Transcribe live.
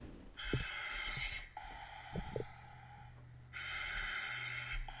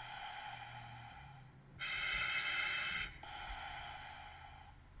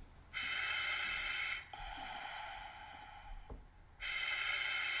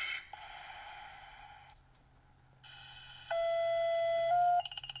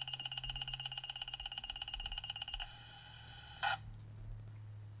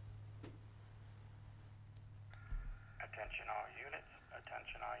Attention all units.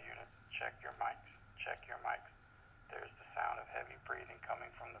 Attention all units. Check your mics. Check your mics. There's the sound of heavy breathing coming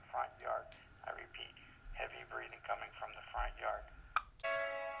from the front yard. I repeat, heavy breathing coming from the front yard.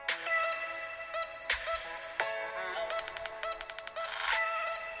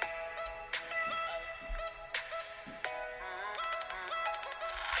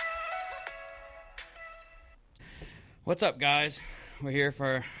 What's up, guys? We're here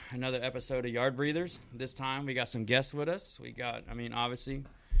for another episode of Yard Breathers. This time we got some guests with us. Obviously,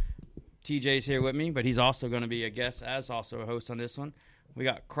 TJ's here with me, but he's also going to be a guest as also a host on this one. We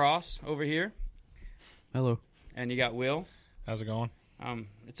got Cross over here. Hello. And you got Will. How's it going?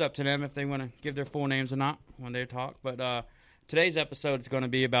 It's up to them if they want to give their full names or not when they talk. But today's episode is going to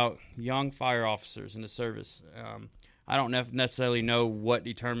be about young fire officers in the service. I don't necessarily know what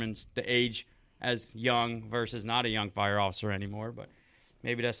determines the age as young versus not a young fire officer anymore, but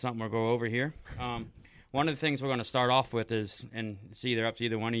maybe that's something we'll go over here. One of the things we're going to start off with is, and it's either up to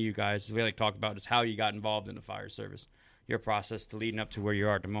either one of you guys, we like to talk about is how you got involved in the fire service, your process to leading up to where you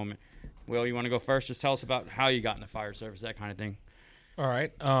are at the moment. Will, you want to go first? Just tell us about how you got in the fire service, that kind of thing. All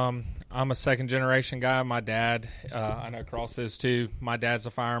right. I'm a second-generation guy. My dad, I know Cross is too. My dad's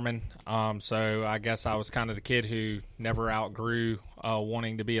a fireman, so I guess I was kind of the kid who never outgrew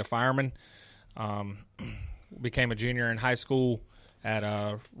wanting to be a fireman. Became a junior in high school at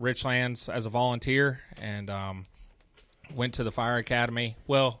Richlands as a volunteer, and went to the fire academy.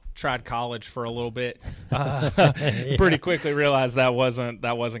 Well, tried college for a little bit. Pretty quickly realized that wasn't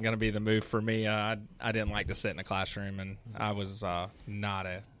going to be the move for me. I didn't like to sit in a classroom, and I was not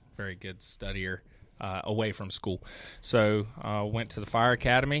a very good studier away from school. So went to the fire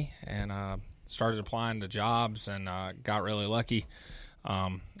academy and started applying to jobs, and got really lucky.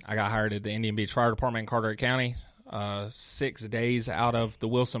 I got hired at the Indian Beach Fire Department in Carteret County, 6 days out of the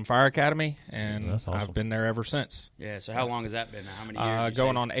Wilson Fire Academy, and That's awesome. I've been there ever since. Yeah, so how long has that been? How many years?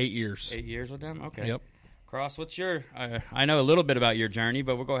 Going on 8 years. 8 years with them? Okay. Yep. Cross, what's your I know a little bit about your journey,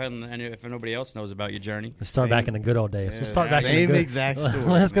 but we'll go ahead and if nobody else knows about your journey. Let's start back in the good old days. Let's start back in the Same good exact story.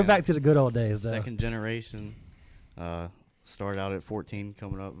 Let's go man. back to the good old days. Though. Second generation. Started out at 14,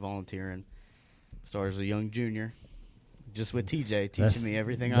 coming up volunteering. Started as a young junior, just with TJ teaching me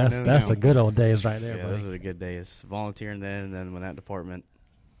everything I know That's now. the good old days right there, Yeah, buddy. those are the good days. Volunteering then, and then when that department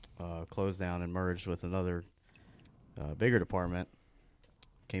closed down and merged with another bigger department,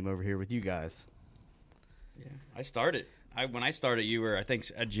 came over here with you guys. Yeah, I started. When I started, you were, I think,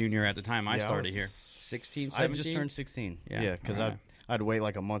 a junior at the time I Yeah, I started was- here. 16, 17? I just turned 16. Yeah. Yeah, because Alright. I had to wait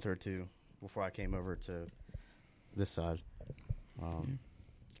like a month or two before I came over to this side.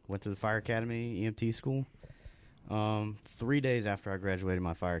 Went to the fire academy, EMT school. 3 days after I graduated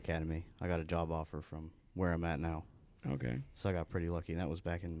my fire academy, I got a job offer from where I'm at now. Okay. So I got pretty lucky, and that was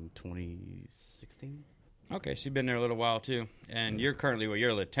back in 2016. Okay, so you've been there a little while, too. And you're currently,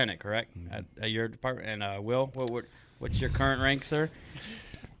 you're a lieutenant, correct, at your department? And Will, what's your current rank, sir?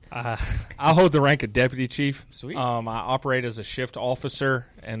 I hold the rank of deputy chief. Sweet. I operate as a shift officer,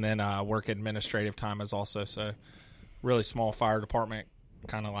 and then I work administrative time as also. So really small fire department,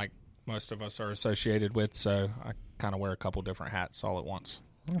 kind of like most of us are associated with. So I kind of wear a couple different hats all at once.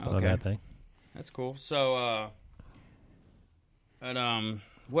 Not a bad thing. That's cool. So, at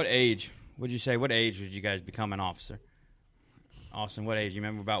what age would you say? What age did you guys become an officer? Austin, what age? You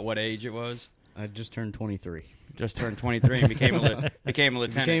remember about what age it was? I just turned 23. Just turned 23 and became a lieutenant. Became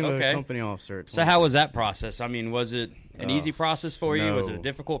Okay. a company officer. At So how was that process? I mean, was it an easy process for you? No. Was it a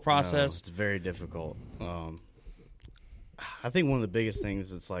difficult No, process? it's very difficult. I think one of the biggest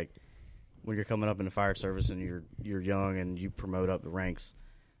things, it's like when you're coming up in the fire service and you're young and you promote up the ranks,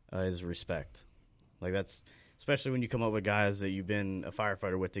 is respect. Like that's especially when you come up with guys that you've been a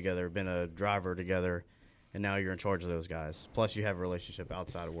firefighter with together, been a driver together, and now you're in charge of those guys. Plus, you have a relationship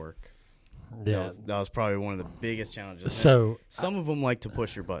outside of work. Yeah. That was probably one of the biggest challenges. So Some of them like to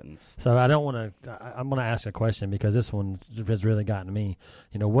push your buttons. So I don't want to. I'm going to ask a question because this one has really gotten me.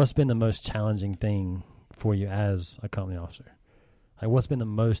 You know, what's been the most challenging thing for you as a company officer? Like, what's been the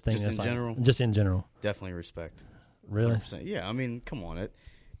most thing? Just that's in general? Just in general. Definitely respect. Really? 100%. Yeah, I mean, come on, it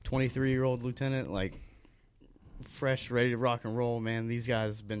 23-year-old lieutenant, like fresh, ready to rock and roll. Man, these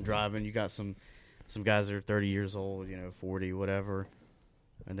guys have been driving. You got some guys that are 30 years old, 40, whatever,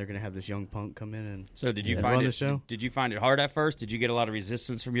 and they're gonna have this young punk come in and So did you and find run it? the show. Did you find it hard at first? Did you get a lot of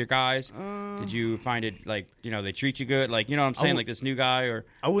resistance from your guys? Did you find it like they treat you good? Like what I'm saying, like this new guy or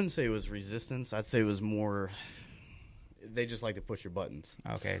I wouldn't say it was resistance. I'd say it was more. they just like to push your buttons.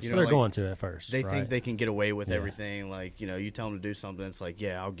 Okay. You So know, they're like, going to at first. They right? think they can get away with Yeah. everything. Like, you know, you tell them to do something, it's like,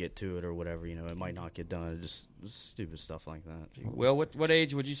 yeah, I'll get to it or whatever. You know, it might not get done. Just stupid stuff like that. Well, what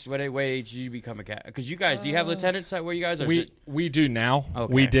age would you? What age did you become a captain? Because you guys, do you have lieutenants at where you guys are? We do now.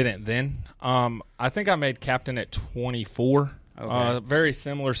 Okay. We didn't then. I think I made captain at 24. Okay. Very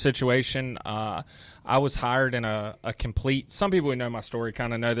similar situation. I was hired in a complete. Some people who know my story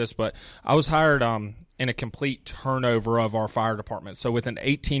kind of know this, but I was hired in a complete turnover of our fire department. So within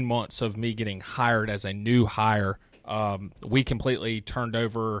 18 months of me getting hired as a new hire, we completely turned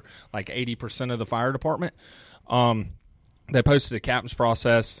over like 80% of the fire department. They posted a captain's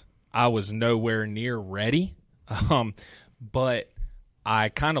process. I was nowhere near ready, but I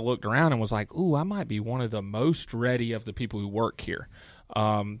kind of looked around and was like, ooh, I might be one of the most ready of the people who work here.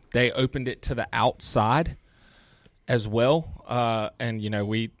 They opened it to the outside as well. And, you know,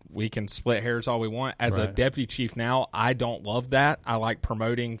 we can split hairs all we want. As a Right. deputy chief now, I don't love that. I like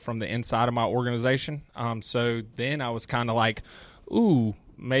promoting from the inside of my organization. So then I was kind of like, ooh,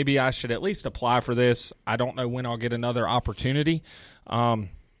 maybe I should at least apply for this. I don't know when I'll get another opportunity.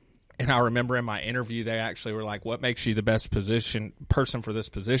 And I remember in my interview, they actually were like, what makes you the best person for this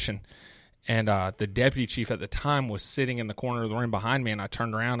position? And the deputy chief at the time was sitting in the corner of the room behind me, and I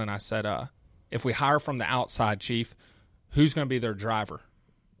turned around and I said, if we hire from the outside, chief, who's going to be their driver?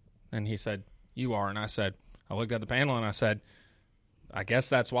 And he said, you are. And I said, I looked at the panel and I said, I guess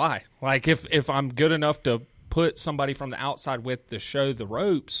that's why. Like, if I'm good enough to put somebody from the outside with to show the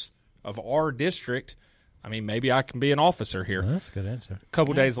ropes of our district, I mean, maybe I can be an officer here. That's a good answer. A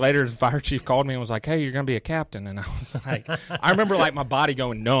couple days later, the fire chief called me and was like, hey, you're going to be a captain. And I was like, I remember like my body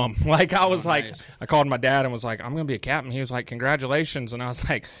going numb. Like I was like, nice. I called my dad and was like, I'm going to be a captain. He was like, congratulations. And I was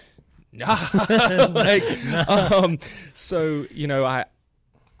like, nah. So, you know,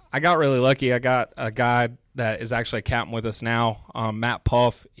 I got really lucky. I got a guy that is actually a captain with us now, Matt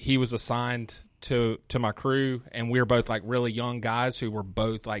Puff. He was assigned to my crew, and we were both like really young guys who were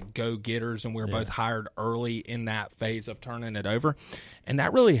both like go-getters, and we were both hired early in that phase of turning it over, and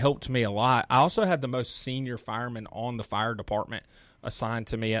that really helped me a lot. I also had the most senior fireman on the fire department assigned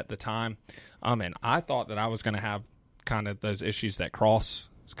to me at the time, and I thought that I was going to have kind of those issues that Cross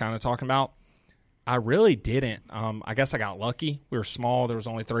is kind of talking about. I really didn't. I guess I got lucky. We were small. There was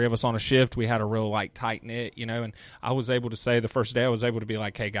only 3 of us on a shift. We had a real like tight knit, you know, and I was able to say the first day I was able to be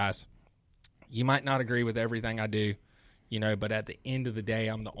like, hey guys, you might not agree with everything I do, you know, but at the end of the day,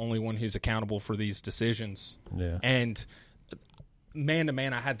 I'm the only one who's accountable for these decisions. Yeah. And man to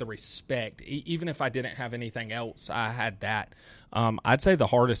man, I had the respect. Even if I didn't have anything else, I had that. I'd say the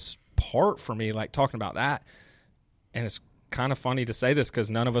hardest part for me, like talking about that, and it's kind of funny to say this because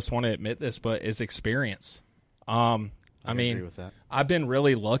none of us want to admit this, but is experience. I mean, agree with that. I've been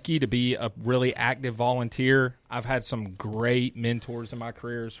really lucky to be a really active volunteer. I've had some great mentors in my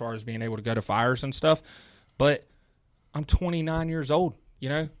career as far as being able to go to fires and stuff. But I'm 29 years old. You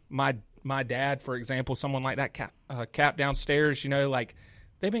know, my dad, for example, someone like that cap downstairs, you know, like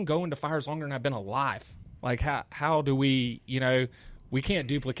they've been going to fires longer than I've been alive. Like how do we, you know, we can't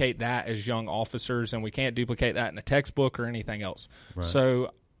duplicate that as young officers, and we can't duplicate that in a textbook or anything else. Right.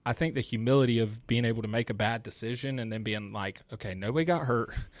 So I think the humility of being able to make a bad decision and then being like, okay, nobody got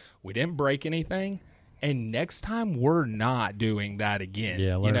hurt. We didn't break anything. And next time we're not doing that again.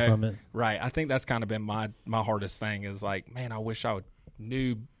 Yeah, learn from it. Right. I think that's kind of been my hardest thing is like, man, I wish I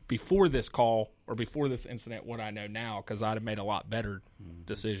knew before this call or before this incident what I know now, because I'd have made a lot better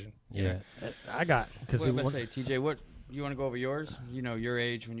decision. you Yeah. know? I got because What let's say, TJ, what you want to go over yours? You know, your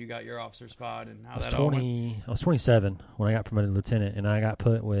age when you got your officer spot and how I was that all went. 20. I was 27 when I got promoted to lieutenant, and I got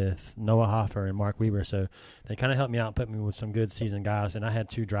put with Noah Hoffer and Mark Weber. So they kind of helped me out, put me with some good seasoned guys, and I had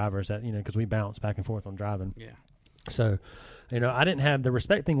 2 drivers that because we bounced back and forth on driving. Yeah. So, I didn't have the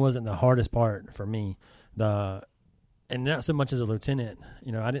respect thing wasn't the hardest part for me. And not so much as a lieutenant,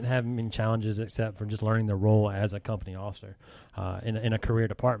 I didn't have many challenges except for just learning the role as a company officer in a career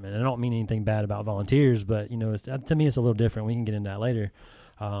department. And I don't mean anything bad about volunteers, but to me it's a little different. We can get into that later.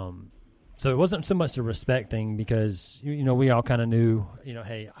 So it wasn't so much the respect thing because we all kind of knew,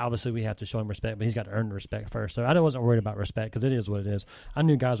 hey, obviously we have to show him respect, but he's got to earn the respect first. So I wasn't worried about respect because it is what it is. I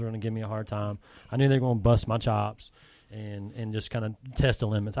knew guys were going to give me a hard time. I knew they were going to bust my chops and just kind of test the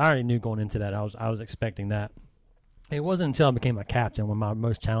limits. I already knew going into that. I was expecting that. It wasn't until I became a captain when my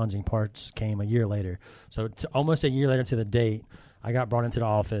most challenging parts came a year later. So almost a year later to the date, I got brought into the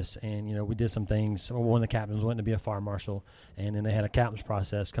office, and we did some things. One of the captains went to be a fire marshal, and then they had a captain's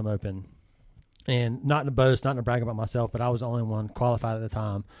process come open. And not to boast, not to brag about myself, but I was the only one qualified at the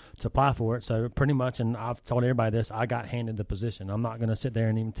time to apply for it. So pretty much, and I've told everybody this, I got handed the position. I'm not going to sit there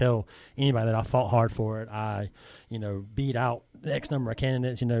and even tell anybody that I fought hard for it. I, beat out X number of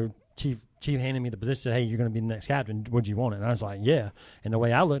candidates. Chief handed me the position, said, hey, you're going to be the next captain. Would you want it? And I was like, yeah. And the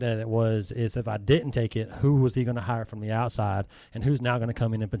way I looked at it is if I didn't take it, who was he going to hire from the outside, and who's now going to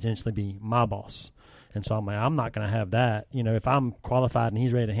come in and potentially be my boss? And so I'm like, I'm not going to have that. If I'm qualified and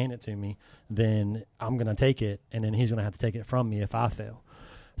he's ready to hand it to me, then I'm going to take it, and then he's going to have to take it from me if I fail.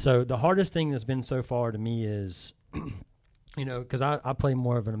 So the hardest thing that's been so far to me is, because I play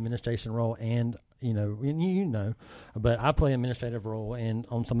more of an administration role and, but I play administrative role and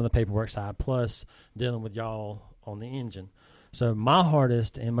on some of the paperwork side, plus dealing with y'all on the engine. So my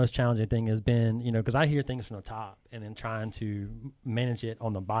hardest and most challenging thing has been, because I hear things from the top and then trying to manage it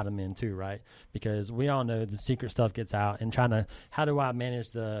on the bottom end too, right? Because we all know the secret stuff gets out, and how do I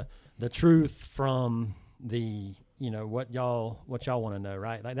manage the truth from the, what y'all want to know,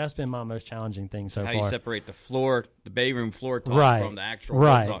 right? Like that's been my most challenging thing so far. How you separate the bay room floor talk right, from the actual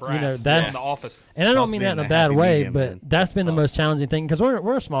right. talk. That's in the office. And I don't mean that in a bad way, medium, but man. that's been the most challenging thing because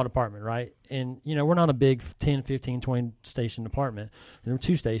we're a small department, right? And, we're not a big 10, 15, 20 station department. There were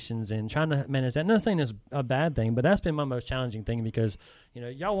 2 stations, and trying to manage that. Not saying it's a bad thing, but that's been my most challenging thing because,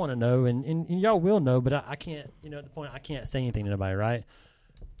 y'all want to know, and y'all will know, but I can't, at the point I can't say anything to anybody, right?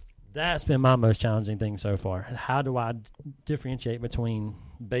 That's been my most challenging thing so far. How do I differentiate between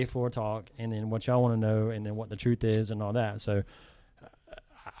bay floor talk and then what y'all want to know and then what the truth is and all that? So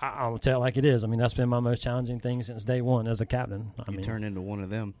I'll tell it like it is. I mean, that's been my most challenging thing since day one as a captain. You turn into one of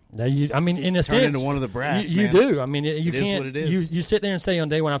them. In a sense, turn into one of the brass. You man. do. I mean, you it can't. Is what it is. You sit there and say on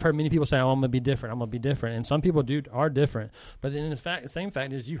day one. I've heard many people say, "Oh, I'm gonna be different. I'm gonna be different," and some people are different. But then the same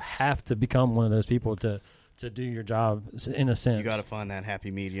fact is, you have to become one of those people to do your job in a sense. You got to find that happy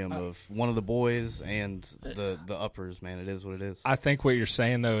medium of one of the boys and the uppers, man. It is what it is. I think what you're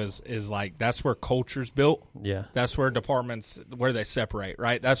saying though is like that's where culture's built. Yeah. That's where departments where they separate,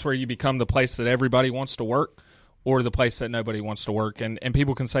 right? That's where you become the place that everybody wants to work or the place that nobody wants to work. And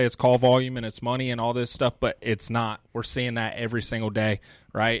people can say it's call volume and it's money and all this stuff, but it's not. We're seeing that every single day,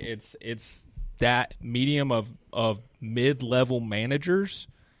 right? It's that medium of mid-level managers.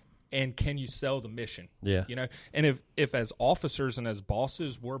 And can you sell the mission? Yeah. And if as officers and as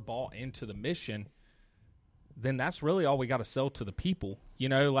bosses we're bought into the mission, then that's really all we got to sell to the people.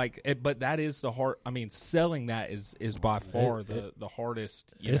 But that is the hard. I mean, selling that is by far the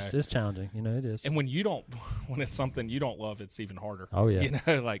hardest. It's challenging. It is. And when it's something you don't love, it's even harder. Oh yeah.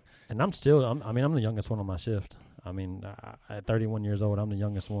 And I'm still. I'm the youngest one on my shift. At 31 years old, I'm the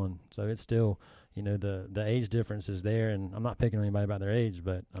youngest one. So it's still. The age difference is there, and I'm not picking on anybody about their age,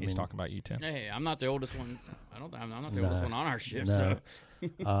 but he's talking about you, Tim. Hey, I'm not the oldest one. I'm not the oldest one on our shift. No.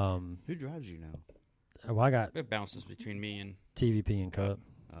 So. Who drives you now? Well, I got it bounces between me and TVP and Cup.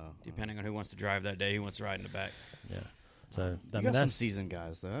 Depending on who wants to drive that day, who wants to ride in the back. Yeah. So you got some seasoned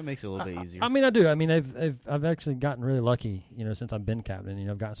guys though. That makes it a little bit easier. I do. I've actually gotten really lucky. Since I've been captain.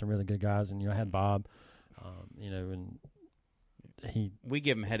 I've got some really good guys, and I had Bob. And we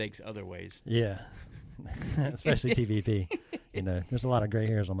give him headaches other ways. Yeah, especially TVP. There's a lot of gray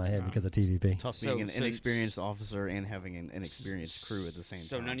hairs on my head because of TVP. Tough being an inexperienced officer and having an inexperienced crew at the same time.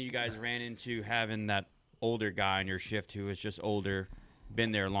 So none of you guys ran into having that older guy in your shift who is just older,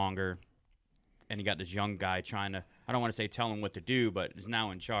 been there longer, and you got this young guy trying to, I don't want to say tell him what to do, but is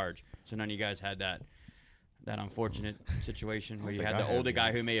now in charge. So none of you guys had that unfortunate situation where you had the older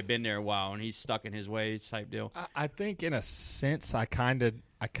guy who may have been there a while and he's stuck in his ways type deal. I think in a sense I kind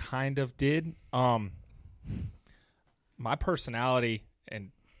of did. My personality,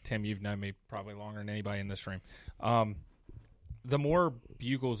 and Tim, you've known me probably longer than anybody in this room. The more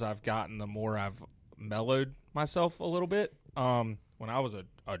bugles I've gotten, the more I've mellowed myself a little bit. When I was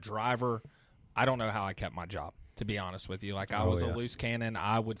a driver, I don't know how I kept my job. To be honest with you, I was a loose cannon.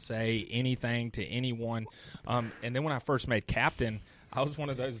 I would say anything to anyone. And then when I first made captain, I was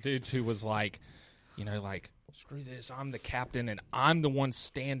one of those dudes who was like, screw this, I'm the captain, and I'm the one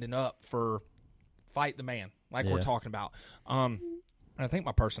standing up for fight the man, we're talking about. And I think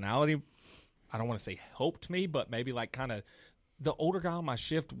my personality, I don't want to say helped me, but maybe kind of the older guy on my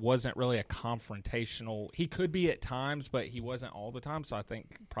shift wasn't really a confrontational. He could be at times, but he wasn't all the time. So I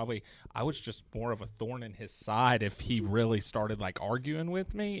think probably I was just more of a thorn in his side if he really started arguing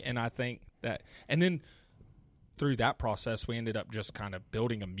with me. And I think that, and then through that process, we ended up just kind of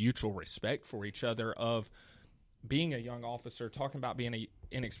building a mutual respect for each other of being a young officer, talking about being an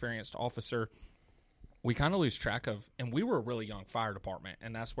inexperienced officer. We kind of lose track of, and we were a really young fire department,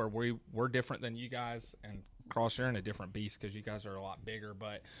 and that's where we're different than you guys, and Cross, you're in a different beast because you guys are a lot bigger.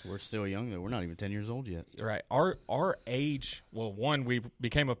 But We're still young, though. We're not even 10 years old yet. right, our age. Well, one, we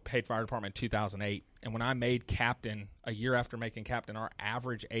became a paid fire department in 2008, and when I made captain a year after making captain, our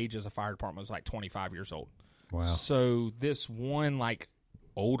average age as a fire department was like 25 years old. Wow. So this one like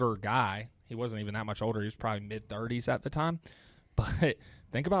older guy, he wasn't even that much older. He was probably mid-30s at the time. But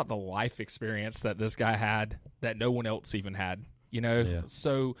think about the life experience that this guy had that no one else even had. Yeah.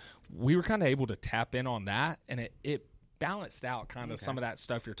 So we were kind of able to tap in on that, and it balanced out kind of some of that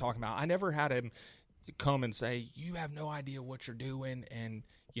stuff you're talking about. I never had him come and say, you have no idea what you're doing. And,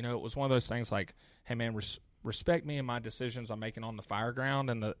 it was one of those things like, hey, man, respect me and my decisions I'm making on the fire ground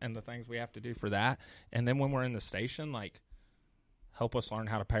and the things we have to do for that. And then when we're in the station, like, help us learn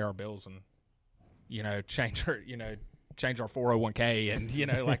how to pay our bills and, change our 401k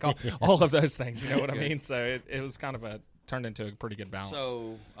and, like all of those things, you know what I mean? So it was kind of turned into a pretty good balance.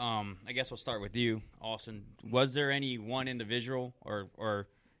 So I guess we'll start with you, Austin. Was there any one individual or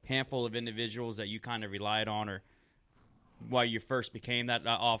handful of individuals that you kind of relied on, or while you first became that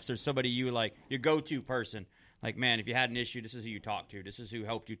officer, somebody you like, your go-to person? Like, man, if you had an issue, this is who you talked to. This is who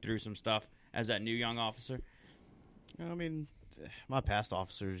helped you through some stuff as that new young officer. I mean, my past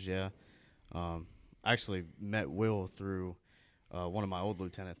officers, yeah. I actually met Will through one of my old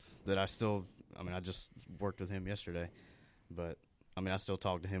lieutenants that I just worked with him yesterday. But, I still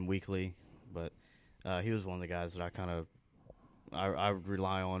talk to him weekly. But he was one of the guys that I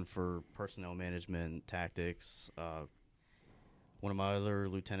rely on for personnel management, tactics. One of my other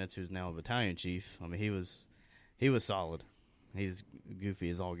lieutenants who's now a battalion chief, he was solid. He's goofy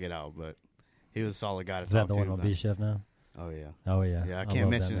as all get out, but he was a solid guy to Is talk that to. the one on B shift now? Oh, yeah. Oh, yeah. Yeah, I love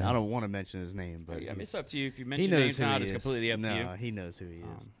can't that mention. man. I don't want to mention his name, but It's up to you. If you he mention knows names who now, he it's is. completely up to you. No, he knows who he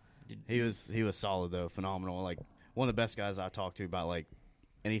is. He was solid though, phenomenal. Like one of the best guys I talked to about like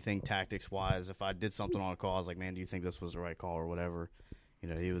anything tactics wise. If I did something on a call, I was like, man, do you think this was the right call or whatever?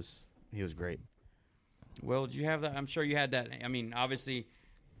 He was great. Well, did you have that? I'm sure you had that. Obviously,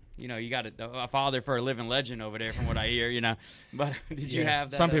 you got a father for a living legend over there, from what I hear. But did you have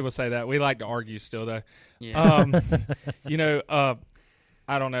that? Some people say that. We like to argue still, though. Yeah.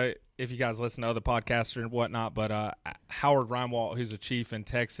 I don't know if you guys listen to other podcasts and whatnot, but Howard Reinwald, who's a chief in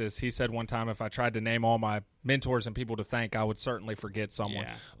Texas, he said one time if I tried to name all my mentors and people to thank, I would certainly forget someone.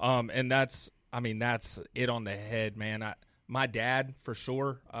 Yeah. And that's it on the head, man. My dad, for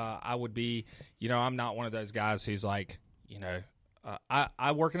sure, I would be, I'm not one of those guys who's like,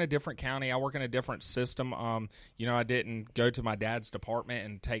 I work in a different county. I work in a different system. I didn't go to my dad's department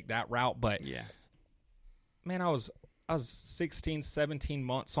and take that route, but Yeah. Man, I was 16, 17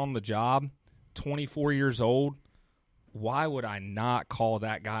 months on the job, 24 years old. Why would I not call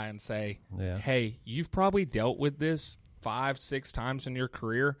that guy and say, hey, you've probably dealt with this 5-6 times in your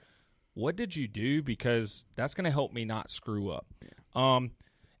career. What did you do? Because that's going to help me not screw up. And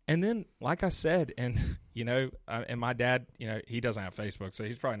then, like I said, and my dad, he doesn't have Facebook, so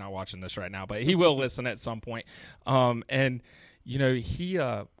he's probably not watching this right now, but he will listen at some point.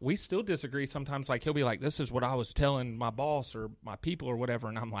 We still disagree sometimes. Like, he'll be like, this is what I was telling my boss or my people or whatever.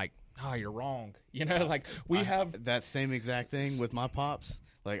 And I'm like, oh, you're wrong. Like we have that same exact thing with my pops.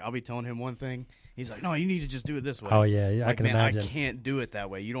 Like, I'll be telling him one thing. He's like, no, you need to just do it this way. Oh, yeah. I Like, can man, imagine. I can't do it that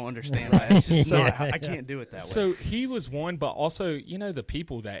way. You don't understand. Right? It's just not, I can't do it that way. So he was one, but also, the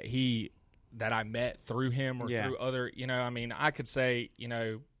people that I met through him or through other, I could say,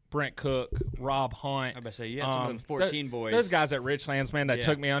 Brent Cook, Rob Hunt. I was about to say, you had some of those 14 boys. Those guys at Richlands, man, that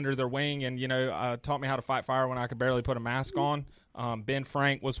took me under their wing and, taught me how to fight fire when I could barely put a mask on. Ben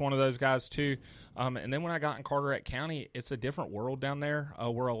Frank was one of those guys, too. And then when I got in Carteret County, it's a different world down there.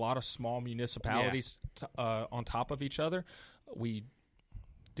 We're a lot of small municipalities on top of each other. We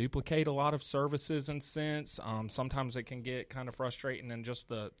duplicate a lot of services and sense. Sometimes it can get kind of frustrating and just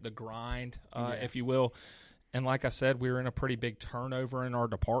the grind, if you will. And like I said, we were in a pretty big turnover in our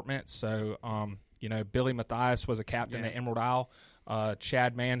department. So, Billy Mathias was a captain at Emerald Isle.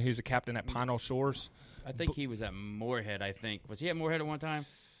 Chad Mann, who's a captain at Pinal Shores. I think he was at Moorhead, Was he at Moorhead at one time?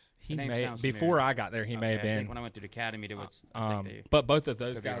 He may, before I got there, he may have been. I think when I went to the academy, there was. But both of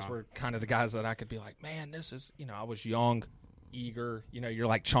those guys were kind of the guys that I could be like, man, this is, I was young, eager, you're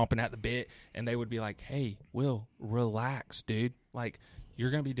like chomping at the bit, and they would be like, hey, Will, relax, dude. Like, you're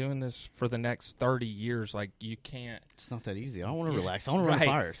going to be doing this for the next 30 years. Like, you can't. It's not that easy. I don't want to relax. I want to run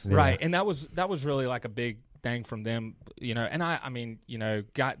fires. Yeah. Right. And that was really like a big thing from them, and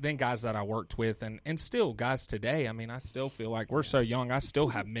then guys that I worked with and still guys today, I still feel like we're so young. I still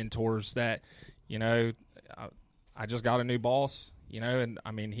have mentors that, I just got a new boss,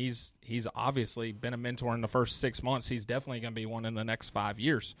 and he's obviously been a mentor in the first 6 months. He's definitely going to be one in the next 5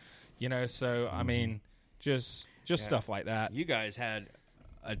 years, so, just stuff like that. You guys had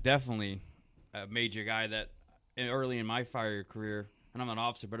definitely a major guy that early in my fire career, and I'm an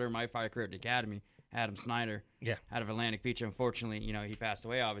officer, but early in my fire career at the academy, Adam Snyder, out of Atlantic Beach. Unfortunately, he passed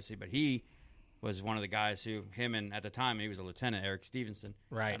away, obviously, but he was one of the guys who, at the time, he was a lieutenant, Eric Stevenson,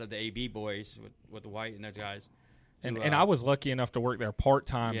 right, out of the AB boys with the White and those guys. And I was lucky enough to work there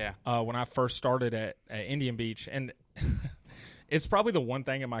part-time when I first started at Indian Beach. And it's probably the one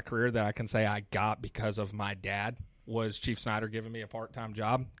thing in my career that I can say I got because of my dad was Chief Snyder giving me a part-time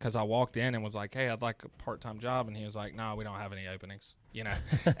job, because I walked in and was like, hey, I'd like a part-time job. And he was like, no, we don't have any openings,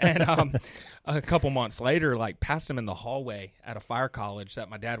 And a couple months later, passed him in the hallway at a fire college that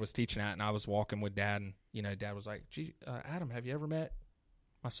my dad was teaching at, and I was walking with Dad, and, Dad was like, gee, Adam, have you ever met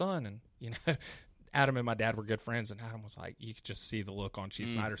my son? And, Adam and my dad were good friends, and Adam was like, you could just see the look on Chief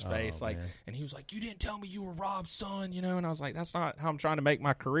Snyder's face. Man. And he was like, you didn't tell me you were Rob's son, and I was like, that's not how I'm trying to make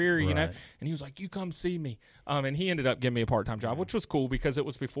my career, right. And he was like, you come see me. And he ended up giving me a part-time job, which was cool because it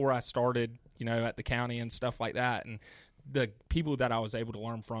was before I started, at the county and stuff like that. And the people that I was able to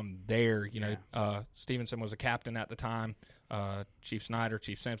learn from there, Stevenson was a captain at the time, Chief Snyder,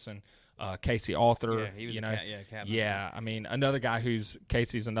 Chief Simpson, Casey Arthur, he was captain. Yeah, I mean, another guy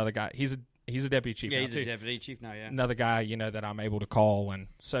Casey's another guy. He's a deputy chief. Yeah, now he's too. a deputy chief now. Yeah, another guy that I'm able to call, and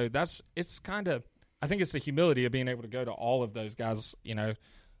so it's kind of, I think it's the humility of being able to go to all of those guys.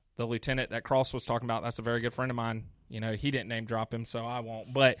 The lieutenant that Cross was talking about, that's a very good friend of mine. He didn't name drop him, so I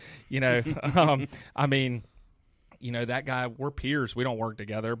won't. But I mean, that guy, we're peers. We don't work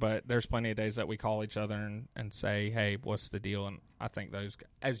together, but there's plenty of days that we call each other and say, hey, what's the deal? And I think those,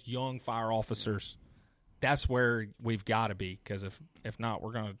 as young fire officers, that's where we've got to be, because if not,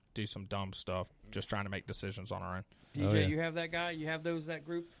 we're going to do some dumb stuff just trying to make decisions on our own. DJ, you have that guy? You have that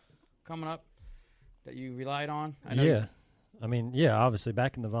group coming up that you relied on? I mean, obviously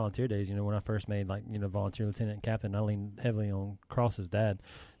back in the volunteer days, when I first made volunteer lieutenant and captain, I leaned heavily on Cross's dad.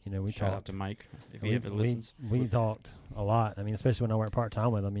 We Shout talked out to Mike if he ever listens. We talked a lot. I mean, especially when I worked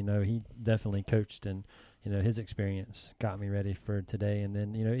part-time with him, he definitely coached, and his experience got me ready for today. And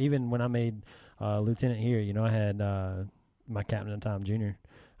then, even when I made lieutenant here, I had my captain at the time, Junior,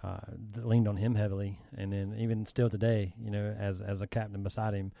 leaned on him heavily. And then even still today, as a captain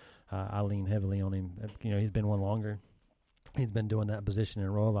beside him, I lean heavily on him. He's been one longer. He's been doing that position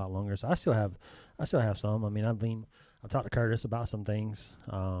in Royal a lot longer. So I still have some. I mean, I've talked to Curtis about some things.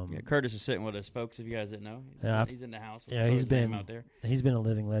 Curtis is sitting with us, folks, if you guys didn't know. He's in the house. He's been out there. He's been a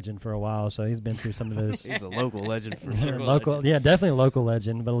living legend for a while, so he's been through some of those. He's a local legend for sure. Definitely a local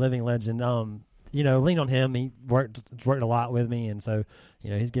legend, but a living legend. Lean on him. He worked a lot with me, and so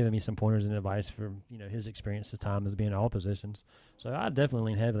he's given me some pointers and advice for his experience, his time as being in all positions. So I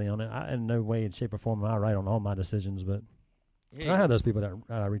definitely lean heavily on it. I, in no way, shape, or form am I right on all my decisions, but I have those people that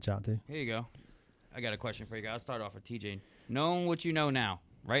I reach out to. Here you go. I got a question for you guys. I'll start off with TJ. Knowing what you know now,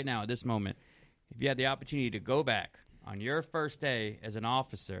 right now, at this moment, if you had the opportunity to go back on your first day as an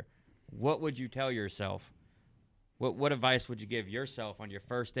officer, what would you tell yourself? What advice would you give yourself on your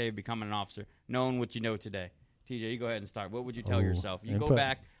first day of becoming an officer, knowing what you know today? TJ, you go ahead and start. What would you tell yourself? You go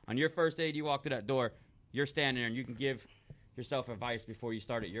back on your first day, you walk to that door, you're standing there, and you can give yourself advice before you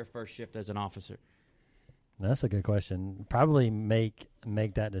started your first shift as an officer. That's a good question. Probably make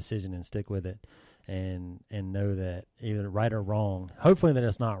that decision and stick with it. And know that either right or wrong, hopefully that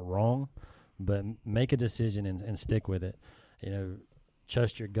it's not wrong, but make a decision and stick with it.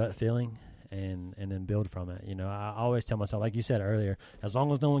 Trust your gut feeling and then build from it. I always tell myself, like you said earlier, as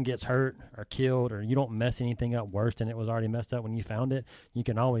long as no one gets hurt or killed or you don't mess anything up worse than it was already messed up when you found it, you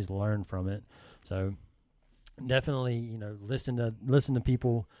can always learn from it. So definitely, listen to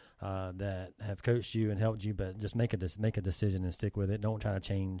people that have coached you and helped you, but just make a decision and stick with it. Don't try to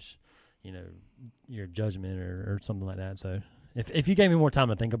change your judgment or something like that. So if you gave me more time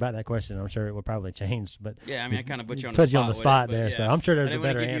to think about that question, I'm sure it would probably change. But yeah, I mean, I kind of put you on the spot there. Yeah. So I'm sure there's a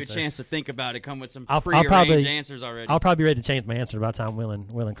better answer. I didn't give you a chance to think about it. Come with some prearranged answers already. I'll probably be ready to change my answer by the time Will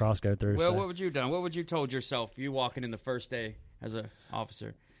and Cross go through. Well, what would you have done? What would you told yourself you walking in the first day as an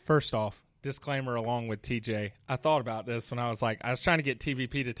officer? First off, disclaimer along with TJ, I thought about this when I was trying to get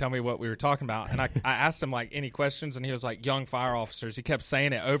TVP to tell me what we were talking about, and I asked him any questions, and he was like, young fire officers. He kept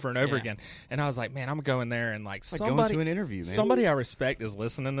saying it over and over again, and I was like, man, I'm going to go in there and somebody, going to an interview, man. Somebody I respect is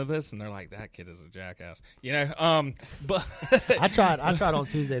listening to this, and they're like, that kid is a jackass, but I tried on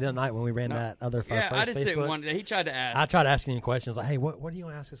Tuesday the other night when we ran that other fire first I just Facebook. didn't want to. He tried to ask. I tried asking him questions like, hey, what are you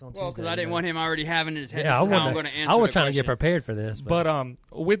going to ask us on Tuesday? Well, because I didn't want him already having in his head how I'm going to answer. I was trying to get prepared for this. But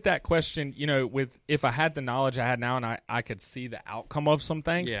with that question, if I had the knowledge I had now and I could see the outcome of some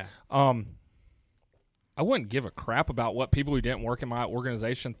things, I wouldn't give a crap about what people who didn't work in my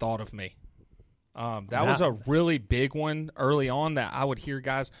organization thought of me. That was a really big one early on that I would hear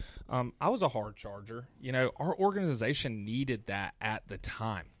guys. I was a hard charger. You know, our organization needed that at the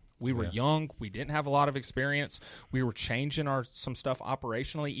time. We were young. We didn't have a lot of experience. We were changing some stuff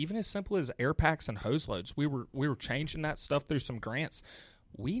operationally, even as simple as air packs and hose loads. We were changing that stuff through some grants.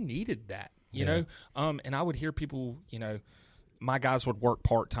 We needed that, you know. And I would hear people, you know, my guys would work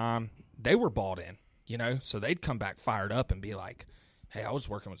part-time. They were bought in, you know, so they'd come back fired up and be like, hey, I was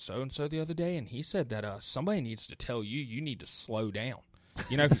working with so-and-so the other day, and he said that somebody needs to tell you need to slow down.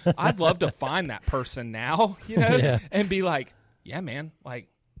 You know, I'd love to find that person now, you know, and be like, yeah, man, like,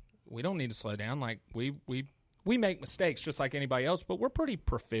 we don't need to slow down. Like, we make mistakes just like anybody else, but we're pretty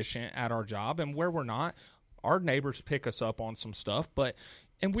proficient at our job, and where we're not, our neighbors pick us up on some stuff,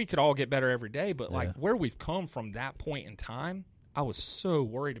 and we could all get better every day, but, like, where we've come from that point in time, I was so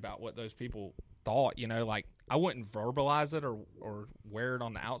worried about what those people thought, you know, like, I wouldn't verbalize it or wear it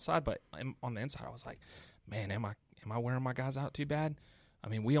on the outside, but on the inside, I was like, man, am I wearing my guys out too bad? I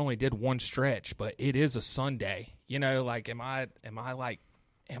mean, we only did one stretch, but it is a Sunday, you know, like, am I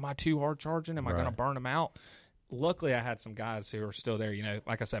too hard charging? Am I going to burn them out? Luckily, I had some guys who are still there, you know,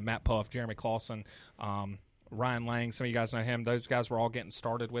 like I said, Matt Puff, Jeremy Clausen, Ryan Lang, some of you guys know him. Those guys were all getting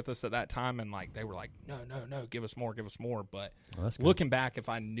started with us at that time, and like they were like, no, give us more. But looking back, if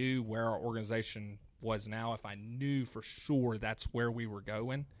I knew where our organization was now, if I knew for sure that's where we were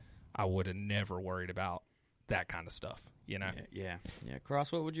going, I would have never worried about that kind of stuff, you know? Yeah.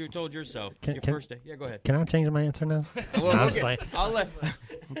 Cross, what would you have told yourself your first day? Yeah, go ahead. Can I change my answer now? I'll let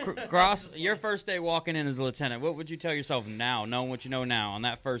Cross, your first day walking in as a lieutenant, what would you tell yourself now, knowing what you know now on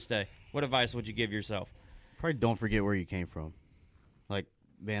that first day? What advice would you give yourself? Probably don't forget where you came from. Like,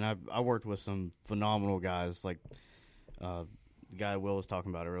 man, I worked with some phenomenal guys, like the guy Will was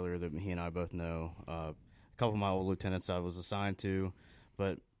talking about earlier that he and I both know. A couple of my old lieutenants I was assigned to,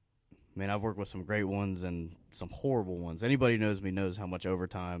 but, man, I've worked with some great ones and some horrible ones. Anybody who knows me knows how much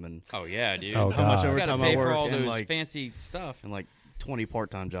overtime and how much overtime I work for all and those like fancy stuff and like 20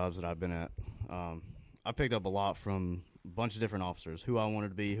 part-time jobs that I've been at. I picked up a lot from a bunch of different officers, who I wanted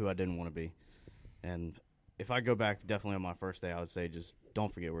to be, who I didn't want to be, and if I go back definitely on my first day, I would say just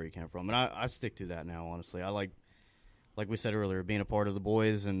don't forget where you came from. And I stick to that now, honestly. I like we said earlier, being a part of the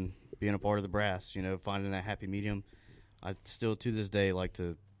boys and being a part of the brass, you know, finding that happy medium. I still, to this day, like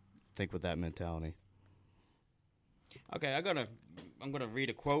to think with that mentality. Okay, I'm gonna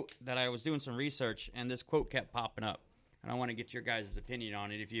read a quote that I was doing some research, and this quote kept popping up. And I want to get your guys' opinion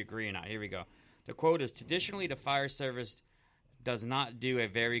on it, if you agree or not. Here we go. The quote is, traditionally, the fire service does not do a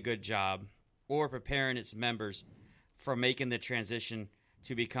very good job or preparing its members for making the transition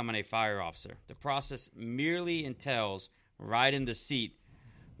to becoming a fire officer. The process merely entails riding the seat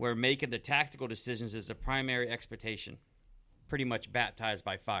where making the tactical decisions is the primary expectation, pretty much baptized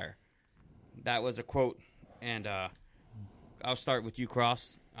by fire. That was a quote, and I'll start with you,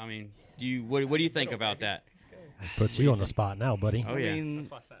 Cross. I mean, what do you think about that? Puts you on the spot now, buddy. Oh, yeah. That's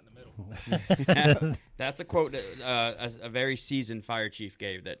why I sat in the middle. That's a quote that a very seasoned fire chief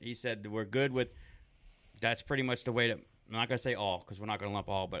gave, that he said we're good with. That's pretty much the way that, I'm not going to say all because we're not going to lump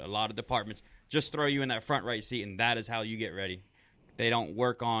all, but a lot of departments just throw you in that front right seat, and that is how you get ready. They don't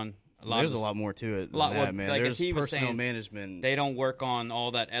work on a lot. There's a lot more to it than that, man. Like There's he was personal saying, management. They don't work on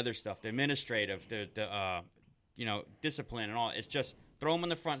all that other stuff, the administrative, the discipline and all. It's just throw them in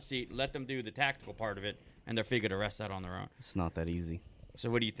the front seat, let them do the tactical part of it, and they'll figure the rest out on their own. It's not that easy. So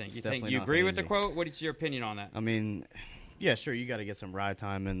what do you think? It's You agree with the quote? What is your opinion on that? I mean, yeah, sure, you got to get some ride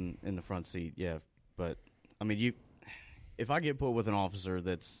time in the front seat, yeah. But, I mean, if I get put with an officer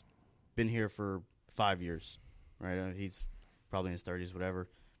that's been here for 5 years, right, he's probably in his 30s, whatever,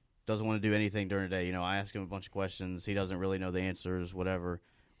 doesn't want to do anything during the day, you know, I ask him a bunch of questions, he doesn't really know the answers, whatever,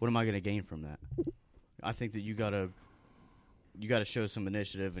 what am I going to gain from that? I think that you got to show some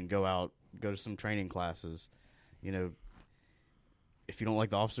initiative and go to some training classes, you know. If you don't like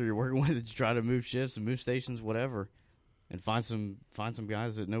the officer you're working with, just try to move shifts and move stations, whatever, and find some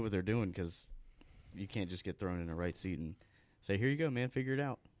guys that know what they're doing, because you can't just get thrown in the right seat and say, here you go, man, figure it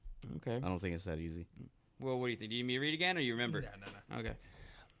out. Okay. I don't think it's that easy. Well, what do you think? Do you need me to read again, or you remember? No. Okay.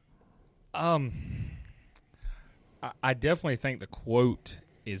 I definitely think the quote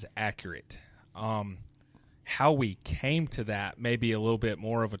is accurate. How we came to that may be a little bit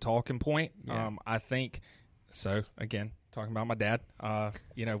more of a talking point. Yeah. I think so. Again, talking about my dad.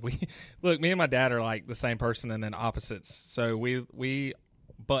 Me and my dad are like the same person and then opposites. So we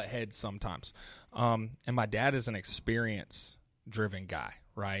butt heads sometimes. And my dad is an experience-driven guy,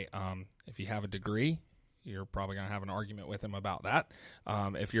 right? If you have a degree, you're probably going to have an argument with him about that.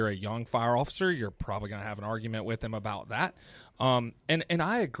 If you're a young fire officer, you're probably going to have an argument with him about that. And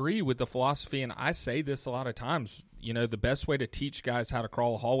I agree with the philosophy, and I say this a lot of times. You know, the best way to teach guys how to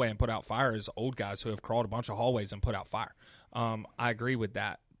crawl a hallway and put out fire is old guys who have crawled a bunch of hallways and put out fire. I agree with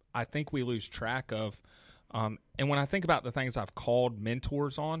that. I think we lose track of, and when I think about the things I've called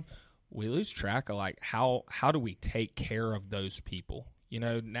mentors on, we lose track of like how do we take care of those people? You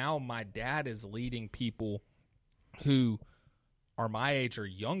know, now my dad is leading people who are my age or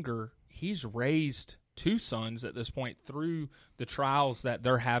younger. He's raised 2 sons at this point through the trials that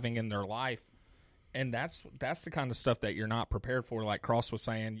they're having in their life. And that's the kind of stuff that you're not prepared for. Like Cross was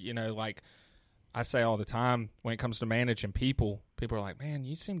saying, you know, like I say all the time when it comes to managing people are like, man,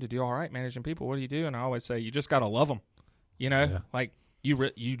 you seem to do all right managing people. What do you do? And I always say, you just got to love them, you know, like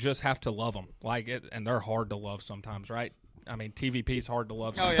you just have to love them like it. And they're hard to love sometimes, right? I mean, TVP is hard to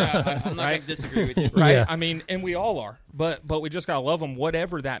love. Oh yeah, I'm not going to disagree with you. Right? Yeah. I mean, and we all are, but we just gotta love them,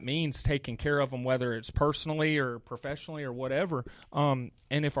 whatever that means. Taking care of them, whether it's personally or professionally or whatever. And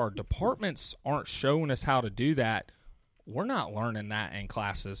if our departments aren't showing us how to do that, we're not learning that in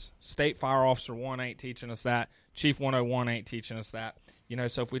classes. State Fire Officer 1 ain't teaching us that. Chief 101 ain't teaching us that. You know,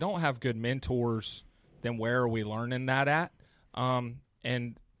 so if we don't have good mentors, then where are we learning that at?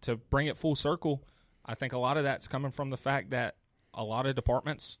 And to bring it full circle, I think a lot of that's coming from the fact that a lot of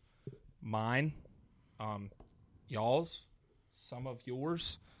departments, mine, y'all's, some of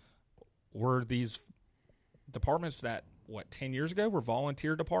yours, were these departments that, 10 years ago were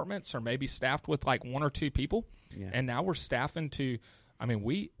volunteer departments or maybe staffed with like 1 or 2 people. Yeah. And now we're staffing to, I mean,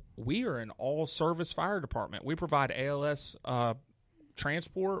 we are an all-service fire department. We provide ALS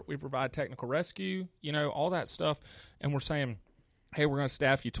transport. We provide technical rescue, you know, all that stuff. And we're saying, hey, we're going to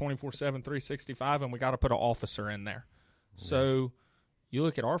staff you 24/7, 365, and we got to put an officer in there. Yeah. So you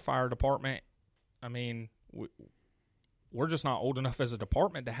look at our fire department, I mean, we're just not old enough as a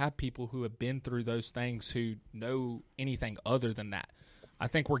department to have people who have been through those things who know anything other than that. I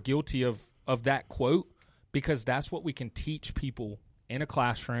think we're guilty of that quote because that's what we can teach people in a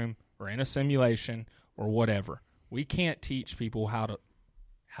classroom or in a simulation or whatever. We can't teach people how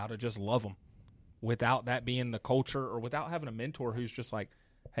to just love them without that being the culture or without having a mentor who's just like,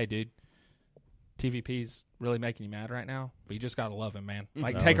 hey, dude, TVP's really making you mad right now, but you just got to love him, man.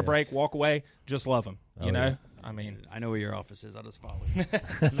 Like, take a break, walk away, just love him, you know? Yeah. I mean, I know where your office is. I'll just follow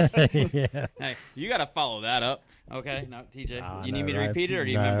you. Yeah. Hey, you got to follow that up. Okay. No, TJ, you need me to right? repeat it or do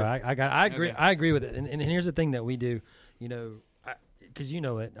you No, remember? I agree. Okay. I agree with it. And here's the thing that we do, you know, because you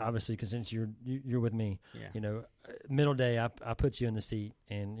know it, obviously, because since you're with me, you know, middle day, I put you in the seat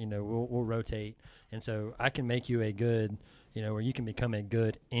and, you know, we'll rotate. And so I can make you a good, you know, or you can become a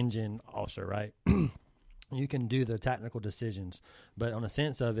good engine officer, right? You can do the technical decisions, but on a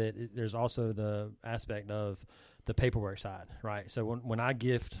sense of it, there's also the aspect of the paperwork side, right? So when I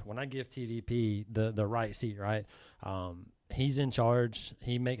gift TVP the right seat, right? He's in charge.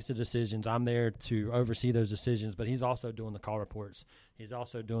 He makes the decisions. I'm there to oversee those decisions, but he's also doing the call reports. He's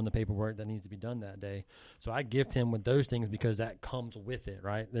also doing the paperwork that needs to be done that day. So I gift him with those things because that comes with it,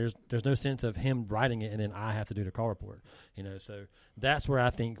 right? There's no sense of him writing it and then I have to do the call report, you know. So that's where I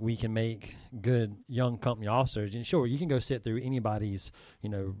think we can make good young company officers. And sure, you can go sit through anybody's, you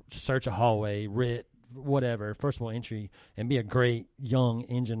know, search a hallway, writ, whatever, first of all entry, and be a great young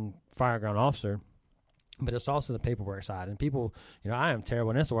engine fireground officer. But it's also the paperwork side. And people, you know, I am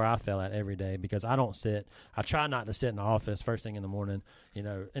terrible. And that's where I fail at every day because I try not to sit in the office first thing in the morning, you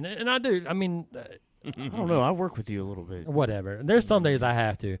know. And I do. I mean, I don't know. I work with you a little bit. Whatever. There's some days I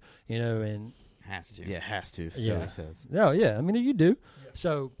have to, you know, and. Has to. Yeah, has to. So yeah. he says. Oh, yeah. I mean, you do. Yeah.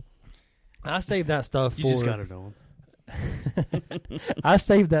 So I save that stuff you for. You just got to know him. I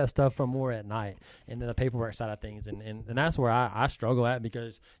save that stuff for more at night and then the paperwork side of things. And that's where I struggle at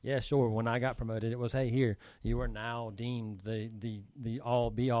because, yeah, sure, when I got promoted, it was, hey, here, you are now deemed the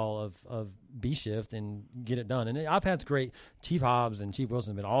all-be-all of B shift and get it done. And I've had great Chief Hobbs and Chief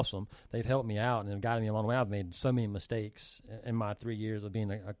Wilson have been awesome. They've helped me out and have guided me along the way. I've made so many mistakes in my 3 years of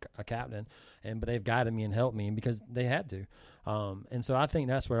being a captain, but they've guided me and helped me because they had to. And so I think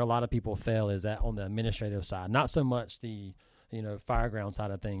that's where a lot of people fail is that on the administrative side, not so much the, you know, fireground side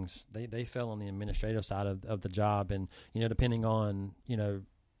of things. They fail on the administrative side of the job. And, you know, depending on, you know,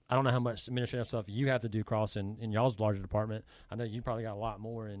 I don't know how much administrative stuff you have to do, Cross, in y'all's larger department. I know you probably got a lot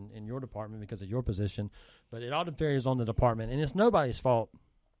more in your department because of your position, but it all varies on the department, and it's nobody's fault.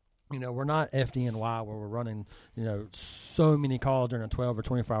 You know, we're not FDNY where we're running, you know, so many calls during a 12 or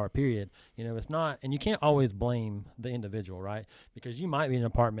 24-hour period. You know, it's not, and you can't always blame the individual, right? Because you might be in an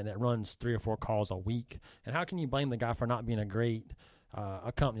department that runs 3 or 4 calls a week, and how can you blame the guy for not being a great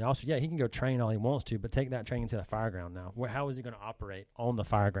a company officer, yeah, he can go train all he wants to, but take that training to the fire ground now. How is he going to operate on the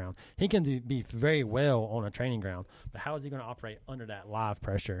fire ground? He can be very well on a training ground, but how is he going to operate under that live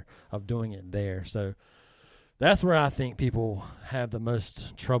pressure of doing it there? So that's where I think people have the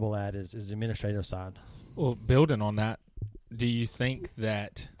most trouble at is the administrative side. Well, building on that, do you think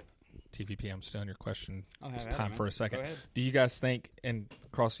that TVP, I'm still on your question. It's time for a second. Do you guys think, and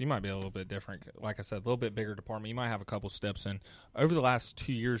Cross, you might be a little bit different. Like I said, a little bit bigger department. You might have a couple steps in. Over the last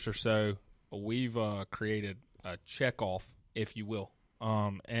 2 years or so, we've created a checkoff, if you will.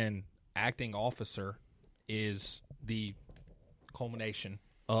 And acting officer is the culmination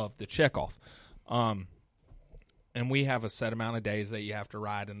of the checkoff. And we have a set amount of days that you have to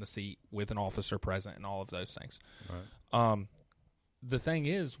ride in the seat with an officer present and all of those things. Right. The thing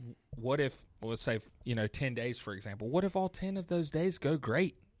is, what if, let's say, 10 days, for example, what if all 10 of those days go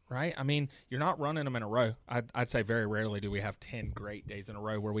great, right? I mean, you're not running them in a row. I'd say very rarely do we have 10 great days in a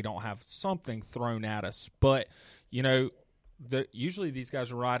row where we don't have something thrown at us. But, usually these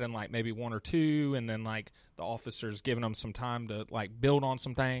guys are riding like maybe one or two, and then like the officer's giving them some time to like build on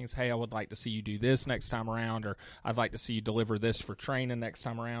some things. Hey, I would like to see you do this next time around, or I'd like to see you deliver this for training next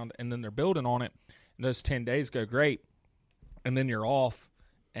time around. And then they're building on it. And those 10 days go great. And then you're off,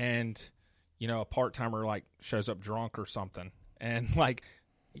 and, a part-timer, like, shows up drunk or something. And, like,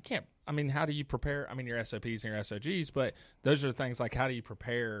 you can't – I mean, how do you prepare – I mean, your SOPs and your SOGs, but those are things like how do you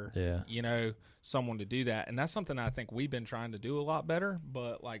prepare, someone to do that. And that's something I think we've been trying to do a lot better.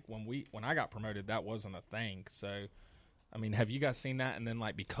 But, like, when I got promoted, that wasn't a thing. So, I mean, have you guys seen that? And then,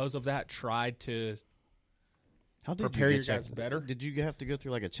 like, because of that, tried to prepare your guys better? Did you have to go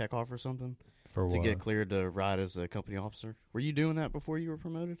through, like, a checkoff or something? For to what? get cleared to ride as a company officer? Were you doing that before you were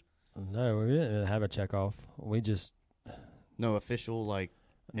promoted? No, we didn't have a checkoff. We just no official hey,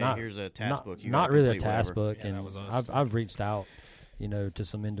 here's a task book. Not really a task book, yeah, and I've reached out, to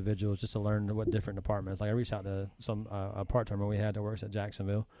some individuals just to learn what different departments. Like I reached out to some a part-timer we had that works at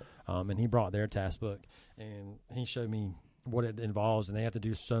Jacksonville, and he brought their task book, and he showed me what it involves, and they have to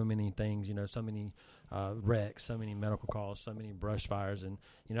do so many things, so many wrecks, so many medical calls, so many brush fires, and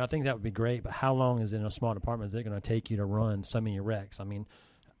I think that would be great. But how long is in a small department is it going to take you to run so many wrecks? I mean,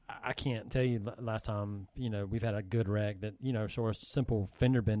 I can't tell you last time we've had a good wreck that sure, a simple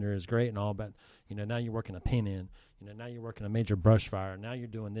fender bender is great and all, but now you're working a pin in, now you're working a major brush fire, now you're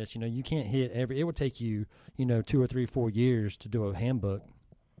doing this, you can't hit it would take you 2 or 3, 4 years to do a handbook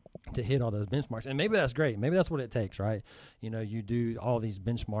to hit all those benchmarks. And maybe that's great. Maybe that's what it takes, right? You do all these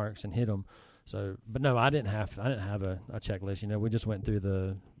benchmarks and hit them. So, but no, I didn't have a checklist. We just went through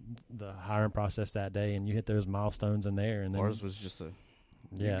the hiring process that day, and you hit those milestones in there. And then, ours was just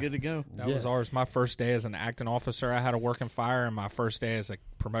you're good to go. That was ours. My first day as an acting officer, I had a working fire, and my first day as a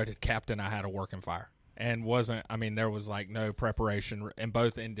promoted captain, I had a working fire. And there was like no preparation in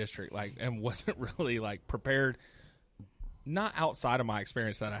both in district, and wasn't really like prepared. Not outside of my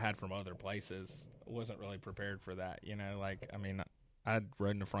experience that I had from other places, wasn't really prepared for that. I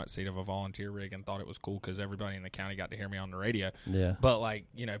rode in the front seat of a volunteer rig and thought it was cool because everybody in the county got to hear me on the radio. Yeah. But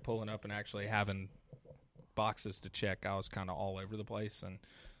pulling up and actually having boxes to check, I was kind of all over the place,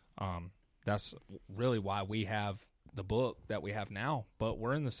 and that's really why we have the book that we have now. But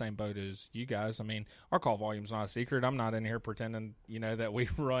we're in the same boat as you guys. I mean, our call volume's not a secret. I'm not in here pretending, that we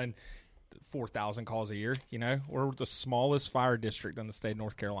run 4,000 calls a year. We're the smallest fire district in the state of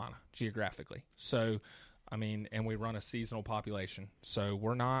North Carolina geographically. So, and we run a seasonal population. So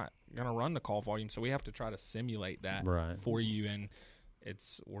we're not going to run the call volume. So we have to try to simulate that for you. And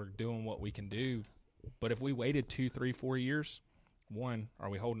we're doing what we can do. But if we waited 2, 3, 4 years, one, are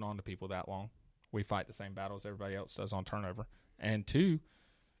we holding on to people that long? We fight the same battles everybody else does on turnover. And two,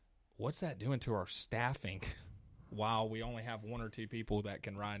 what's that doing to our staffing? While we only have 1 or 2 people that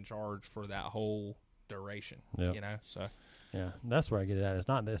can ride in charge for that whole duration, so yeah, that's where I get it at.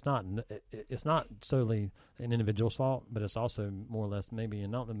 It's not solely an individual's fault, but it's also more or less maybe,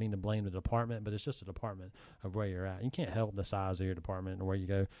 and not to mean to blame the department, but it's just a department of where you're at. You can't help the size of your department or where you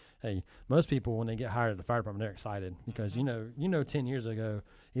go. Hey, most people when they get hired at the fire department, they're excited because 10 years ago,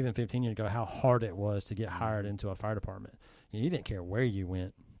 even 15 years ago, how hard it was to get hired into a fire department. You didn't care where you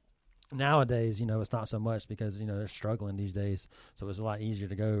went. Nowadays, it's not so much because, they're struggling these days. So it's a lot easier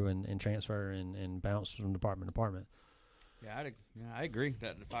to go and transfer and bounce from department to department. Yeah, I agree.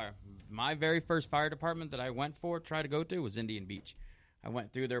 That my very first fire department that I tried to go to was Indian Beach. I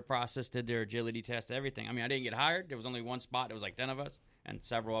went through their process, did their agility test, everything. I didn't get hired. There was only one spot. There was like 10 of us, and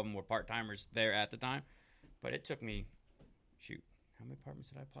several of them were part-timers there at the time. But it took me, how many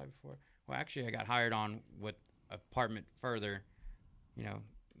apartments did I apply before? Well, actually, I got hired on with an apartment further,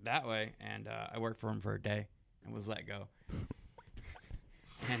 that way, and I worked for him for a day and was let go.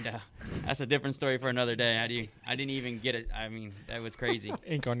 And that's a different story for another day. I didn't even get it. I mean, that was crazy.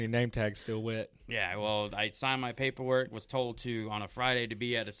 Ink on your name tag still wet. Yeah, well, I signed my paperwork, was told to, on a Friday, to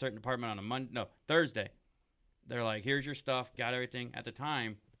be at a certain department on a Thursday. They're like, here's your stuff, got everything. At the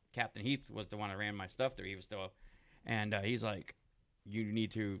time, Captain Heath was the one I ran my stuff through. He was still, and he's like,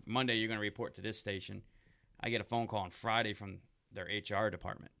 Monday you're going to report to this station. I get a phone call on Friday from their HR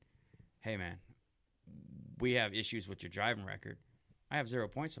department. Hey, man, we have issues with your driving record. I have 0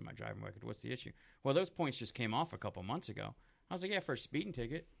 points on my driving record. What's the issue? Well, those points just came off a couple months ago. I was like, yeah, for a speeding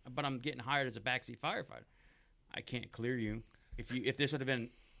ticket, but I'm getting hired as a backseat firefighter. I can't clear you. If this would have been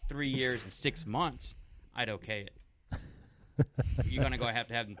 3 years and 6 months, I'd okay it. You're going to have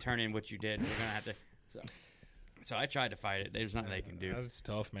to have them turn in what you did. We're going to have to. So I tried to fight it. There's nothing they can do. That's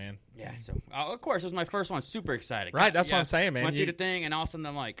tough, man. Yeah, so of course, it was my first one. Super excited. Right, that's what I'm saying, man. Went through the thing, and all of a sudden,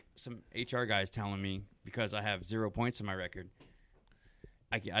 I'm like, some HR guy's telling me, because I have 0 points in my record,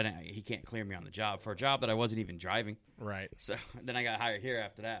 he can't clear me on the job for a job that I wasn't even driving. Right. So then I got hired here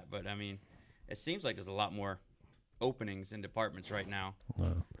after that. But, I mean, it seems like there's a lot more openings in departments right now.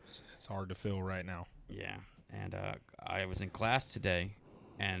 Wow. It's hard to fill right now. Yeah, and I was in class today,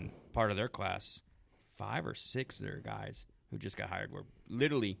 and part of their class, 5 or 6 of their guys who just got hired were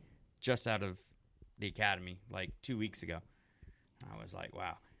literally just out of the academy like 2 weeks ago. I was like,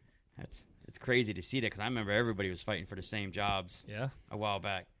 wow, it's crazy to see that, because I remember everybody was fighting for the same jobs a while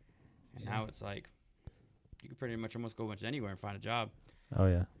back. And now it's like you can pretty much almost go anywhere and find a job. Oh,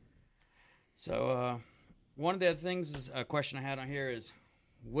 yeah. So one of the other things is a question I had on here is,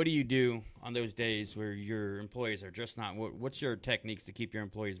 what do you do on those days where your employees are just not – what's your techniques to keep your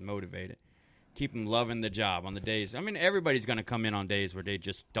employees motivated? Keep them loving the job on the days. I mean, everybody's going to come in on days where they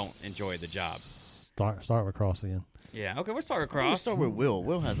just don't enjoy the job. Start with Cross again. Yeah. Okay, we'll start with We'll Cross. start with Will.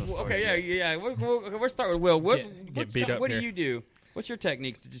 Will hasn't started. Okay, yeah. We'll start with Will. What beat up do here. you do? What's your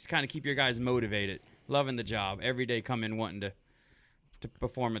techniques to just kind of keep your guys motivated, loving the job, every day come in wanting to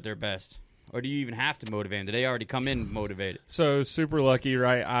perform at their best? Or do you even have to motivate them? Do they already come in motivated? So, super lucky,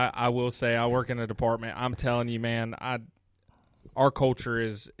 right? I will say I work in a department. I'm telling you, man, our culture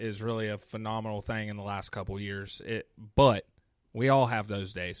is really a phenomenal thing in the last couple of years. But we all have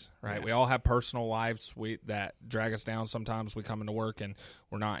those days, right? Yeah. We all have personal lives that drag us down. Sometimes we come into work and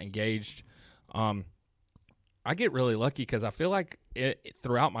we're not engaged. I get really lucky because I feel like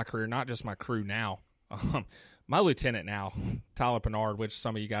throughout my career, not just my crew now, my lieutenant now, Tyler Pennard, which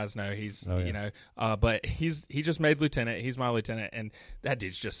some of you guys know, but he just made lieutenant. He's my lieutenant, and that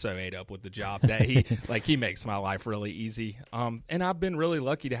dude's just so ate up with the job that he makes my life really easy. And I've been really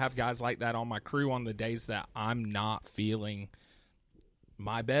lucky to have guys like that on my crew on the days that I'm not feeling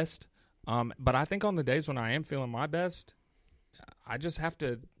my best. But I think on the days when I am feeling my best, I just have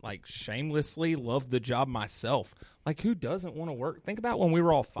to shamelessly love the job myself. Like, who doesn't want to work? Think about when we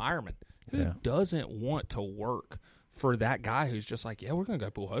were all firemen. Who doesn't want to work for that guy who's just like, yeah, we're going to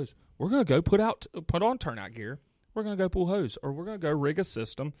go pull hose. We're going to go put on turnout gear. We're going to go pull hose, or we're going to go rig a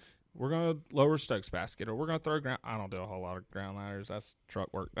system. We're going to lower Stokes basket, or we're going to throw ground. I don't do a whole lot of ground ladders. That's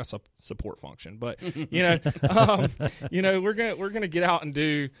truck work. That's a support function. But we're going to get out and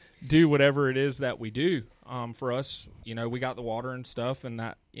do whatever it is that we do. For us, we got the water and stuff, and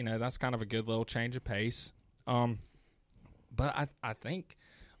that that's kind of a good little change of pace. But I think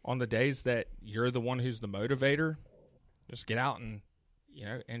on the days that you're the one who's the motivator, just get out and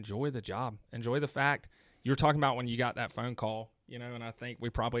enjoy the job. Enjoy the fact you were talking about when you got that phone call. And I think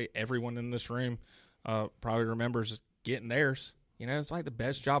everyone in this room probably remembers getting theirs. It's like the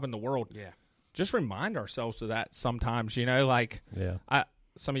best job in the world. Yeah. Just remind ourselves of that sometimes,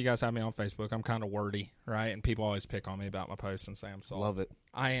 some of you guys have me on Facebook. I'm kind of wordy, right? And people always pick on me about my posts and say I'm soft. Love it.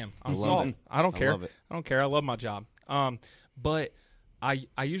 I am. I'm soft. I don't care. I love it. I don't care. I love my job. But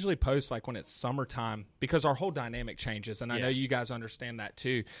I usually post when it's summertime because our whole dynamic changes, and I know you guys understand that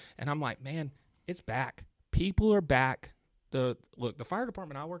too. And I'm like, man, it's back. People are back. The fire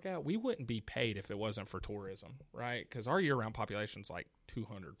department I work at, we wouldn't be paid if it wasn't for tourism, right? Because our year-round population is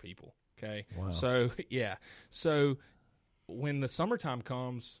 200 people, okay? Wow. So, yeah. So when the summertime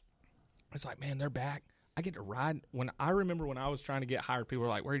comes, it's like, man, they're back. I get to ride. I remember when I was trying to get hired, people were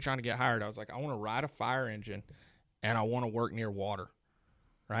like, where are you trying to get hired? I was like, I want to ride a fire engine, and I want to work near water,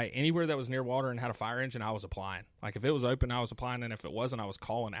 right? Anywhere that was near water and had a fire engine, I was applying. If it was open, I was applying, and if it wasn't, I was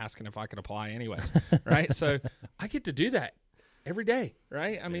calling, asking if I could apply anyways, right? So I get to do that every day,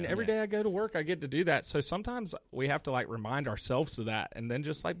 right? I mean, every day I go to work, I get to do that. So sometimes we have to remind ourselves of that, and then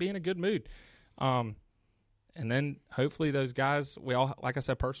just be in a good mood. And then hopefully those guys, we all, like I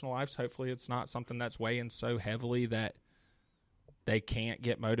said, personal lives, hopefully it's not something that's weighing so heavily that they can't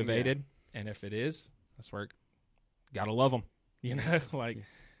get motivated. Yeah. And if it is, that's where got to love them,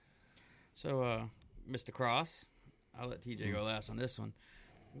 So, Mr. Cross, I'll let TJ go last on this one.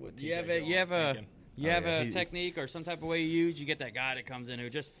 Do you TJ have go, a you I have was a thinking. you have yeah, a technique or some type of way you use? You get that guy that comes in who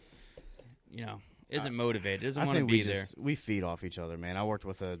just isn't motivated, doesn't I want to think be there. we feed off each other, man. I worked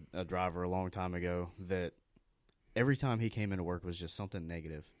with a driver a long time ago that every time he came into work was just something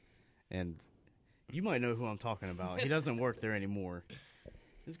negative. And you might know who I'm talking about. He doesn't work there anymore.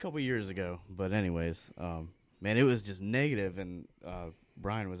 It was a couple years ago. But anyways, man, it was just negative, and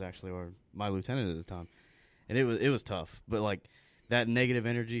Brian was actually my lieutenant at the time. And it was tough. But, like, that negative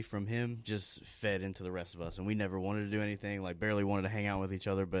energy from him just fed into the rest of us. And we never wanted to do anything, like barely wanted to hang out with each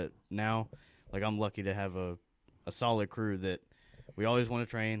other. But now, like, I'm lucky to have a solid crew that we always want to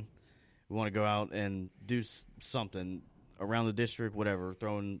train. We want to go out and do something around the district, whatever,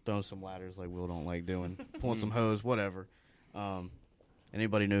 throwing some ladders like Will don't like doing, pulling some hose, whatever.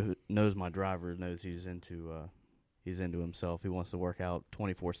 Anybody knows my driver knows he's into himself. He wants to work out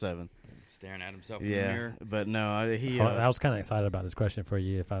 24/7. Staring at himself in the mirror. But no, I was kind of excited about this question for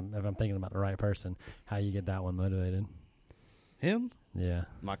you. If I'm thinking about the right person, how you get that one motivated? him, Yeah.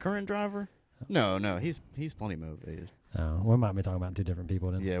 my current driver. No, he's plenty motivated. We might be talking about two different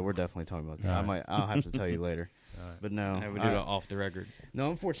people then. Yeah, we're definitely talking about that. All right. I'll have to tell you later. All right. But no, We do it off the record.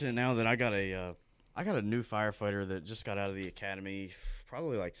 No, I'm fortunate now that I got a new firefighter that just got out of the academy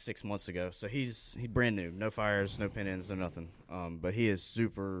probably like 6 months ago. So he's brand new, no fires, no pin-ins, no nothing. But he is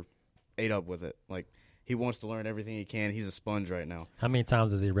super ate up with it. Like, he wants to learn everything he can. He's a sponge right now. How many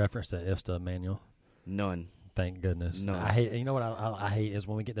times has he referenced that IFSTA manual? None. Thank goodness. No. I hate. You know what I hate is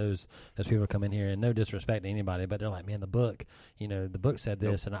when we get those people come in here, and no disrespect to anybody, but they're like, man, the book said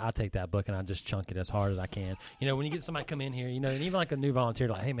this, and I take that book and I just chunk it as hard as I can. When you get somebody come in here, and even like a new volunteer,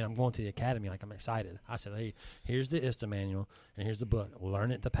 like, hey man, I'm going to the academy, like I'm excited. I said, hey, here's the IFSTA manual and here's the book. Learn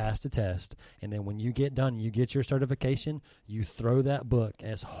it to pass the test, and then when you get done, you get your certification, you throw that book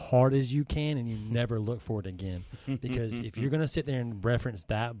as hard as you can, and you never look for it again. Because if you're going to sit there and reference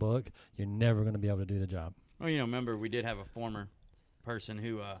that book, you're never going to be able to do the job. Well, remember we did have a former person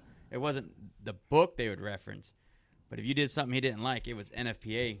who it wasn't the book they would reference, but if you did something he didn't like, it was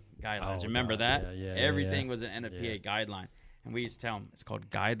NFPA guidelines. Oh, Remember God. that? Yeah, Everything yeah. was an NFPA guideline, and we used to tell him it's called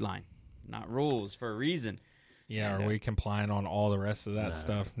guideline, not rules, for a reason. Yeah, And, are we complying on all the rest of that No.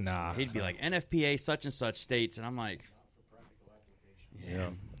 stuff? Nah. He'd be like NFPA such and such states, and I'm like, Yeah.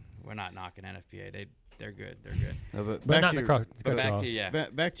 we're not knocking NFPA. They're good. They're good. No, But back not to the your- coach. But back to you, yeah.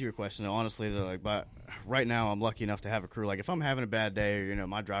 Back to your question, though, honestly, though, like, but right now I'm lucky enough to have a crew. Like, if I'm having a bad day, or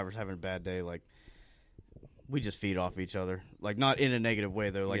my driver's having a bad day, like, we just feed off each other. Like, not in a negative way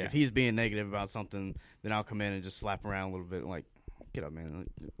though. Like, Yeah. if he's being negative about something, then I'll come in and just slap around a little bit. Like, get up, man.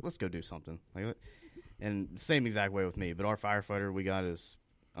 Like, let's go do something. Like, and same exact way with me. But our firefighter we got is,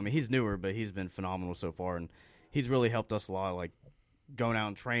 he's newer, but he's been phenomenal so far, and he's really helped us a lot. Like, going out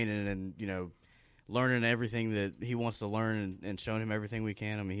and training and learning everything that he wants to learn and showing him everything we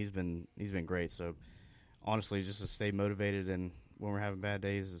can. He's been great. So honestly, just to stay motivated and when we're having bad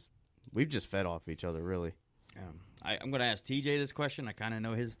days, we've just fed off each other, really. I'm going to ask TJ this question. I kind of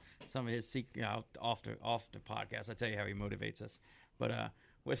know some of his secret off the podcast. I tell you how he motivates us. But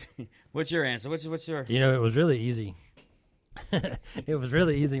what's your answer? What's your? It was really easy. It was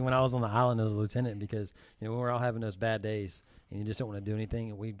really easy when I was on the island as a lieutenant because we were all having those bad days and you just don't want to do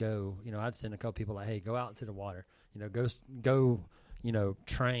anything. And we'd go. I'd send a couple people like, hey, go out into the water. Go.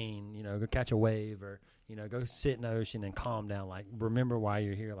 Train. Go catch a wave or go sit in the ocean and calm down. Like, remember why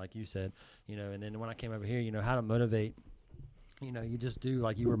you're here, like you said. And then when I came over here, how to motivate. You just do,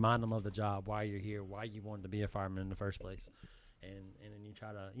 like, you remind them of the job, why you're here, why you wanted to be a fireman in the first place. And then you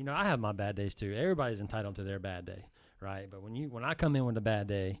try to, I have my bad days too. Everybody's entitled to their bad day, right? But when I come in with a bad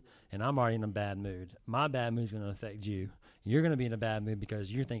day and I'm already in a bad mood, my bad mood's going to affect you. You're going to be in a bad mood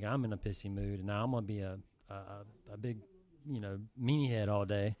because you're thinking I'm in a pissy mood, and now I'm going to be a big, meanie head all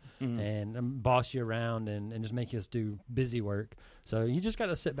day and boss you around and just make us do busy work. So you just got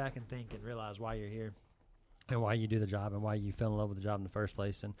to sit back and think and realize why you're here. And why you do the job and why you fell in love with the job in the first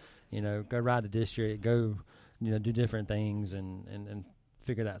place. And, go ride the district, go, do different things and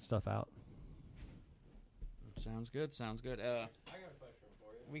figure that stuff out. Sounds good. I got a question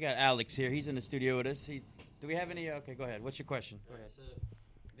for you. We got Alex here. He's in the studio with us. Do we have any? Okay, go ahead. What's your question? Go ahead. So,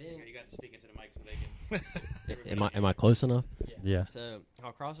 You got to speak into the mic so they can. am I close enough? Yeah. So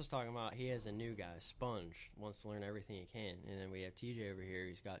how Cross was talking about, he has a new guy, Sponge, wants to learn everything he can, and then we have TJ over here.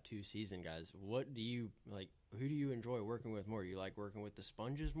 He's got 2 seasoned guys. What do you like? Who do you enjoy working with more? Do you like working with the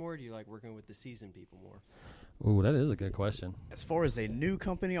sponges more? Or do you like working with the seasoned people more? Ooh, that is a good question. As far as a new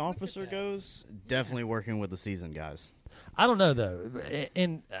company officer goes, definitely working with the seasoned guys. I don't know, though.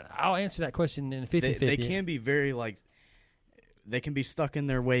 And I'll answer that question in 50-50. They can be very, like, they can be stuck in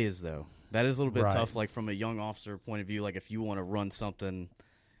their ways, though. That is a little bit Right. tough, like from a young officer point of view. Like if you want to run something,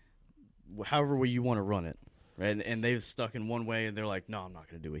 however way you want to run it, right? And they've stuck in one way, and they're like, "No, I'm not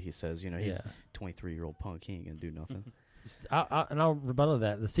going to do what he says." He's Yeah. 23-year-old punk. He ain't going to do nothing. And I'll rebuttal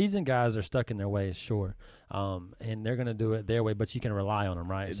that. The seasoned guys are stuck in their ways, sure, and they're going to do it their way, but you can rely on them,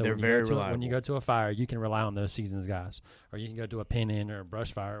 right? So They're when you very go to reliable. when you go to a fire, you can rely on those seasoned guys, or you can go to a pin-in or a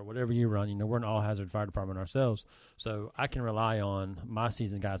brush fire or whatever you run. We're an all-hazard fire department ourselves, so I can rely on my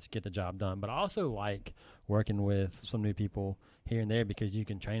seasoned guys to get the job done. But I also like working with some new people here and there because you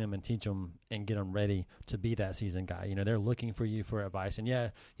can train them and teach them and get them ready to be that seasoned guy. They're looking for you for advice. And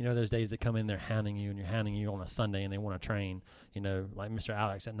there's days that come in, they're hounding you, and you're hounding you on a Sunday, and they want to train. Like Mr.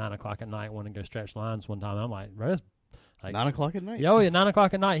 Alex at 9 o'clock at night wanted to go stretch lines one time. And I'm like, bro, that's like 9 o'clock at night. Yo, at 9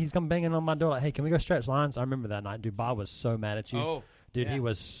 o'clock at night, he's come banging on my door like, hey, can we go stretch lines? I remember that night, dude. Bob was so mad at you. Oh, dude, yeah. he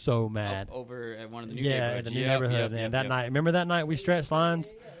was so mad. Over at one of the new Yeah, neighborhoods. at the new Yep, neighborhood. yep, And yep, that yep. night, remember that night we stretched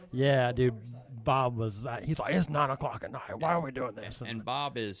lines? Yeah, dude. Bob was, he's like, it's 9 o'clock at night. Why are we doing this? And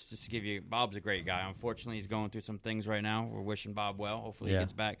Bob is, just to give you, Bob's a great guy. Unfortunately, he's going through some things right now. We're wishing Bob well. Hopefully Yeah. he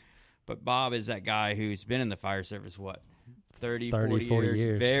gets back. But Bob is that guy who's been in the fire service, 30, 40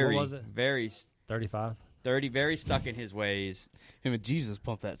 years. Very, What was it? very 35. 30, very stuck in his ways. Him and Jesus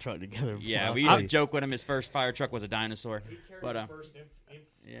pumped that truck together. Yeah, Wow. we used to joke with him. His first fire truck was a dinosaur. He carried But the first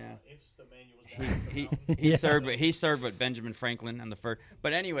yeah. INFSTA manuals down the he mountain. he served with Benjamin Franklin and the first.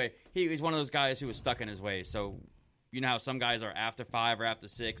 But anyway, he was one of those guys who was stuck in his ways. So you know how some guys are after 5 or after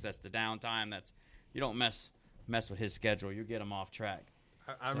 6. That's the downtime. That's you don't mess with his schedule. You get him off track.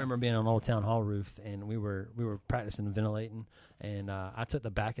 I remember being on Old Town Hall roof, and we were practicing ventilating, and I took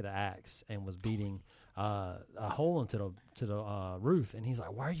the back of the axe and was beating a hole into the roof, and he's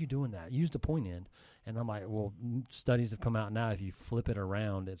like, "Why are you doing that? Use the point end." And I'm like, "Well, studies have come out now. If you flip it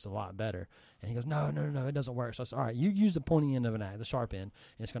around, it's a lot better." And he goes, "No, it doesn't work." So I said, "All right, you use the pointy end of an axe, the sharp end,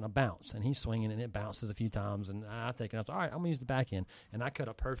 and it's going to bounce." And he's swinging, and it bounces a few times, and I take it. I said, "All right, I'm going to use the back end," and I cut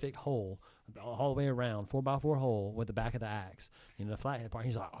a perfect hole all the way around, 4x4 hole with the back of the axe, the flathead part.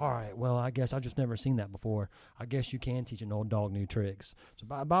 He's like, "All right, well, I guess I've just never seen that before. I guess you can teach an old dog new tricks." So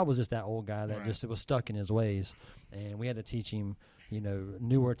Bob was just that old guy that just was stuck in his ways, and we had to teach him,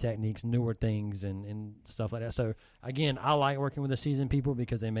 newer techniques, newer things, and stuff like that. So again, I like working with the seasoned people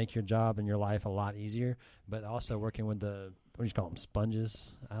because they make your job and your life a lot easier. But also working with the, what do you call them,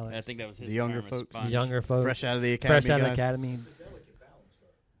 sponges, Alex? I think that was his The younger term, a folks. sponge. The younger folks, Fresh out of the academy. fresh out of the guys. academy. It's a delicate balance,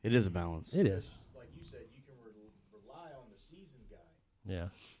 though. It is a balance. It is, Like you said, you can rely on the seasoned guy, yeah,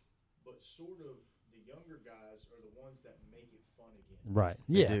 but sort of the younger guys are the ones that make it fun again. right,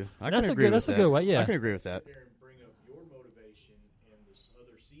 They yeah. do. I That's can a agree good. with That's a that. good way. Yeah, I can agree with that. Sit there and bring up your motivation, and this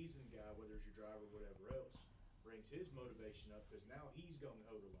other seasoned guy, whether it's your driver or whatever else, brings his motivation up because now he's gung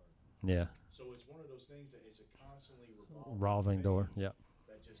ho to learn. yeah. So it's one of those things that it's a constantly Revolving door. Yep.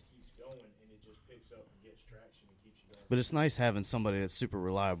 that just keeps going, and it just picks up and gets traction and keeps you going. But it's nice having somebody that's super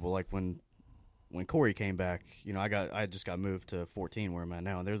reliable. Like when Corey came back, I just got moved to 14 where I'm at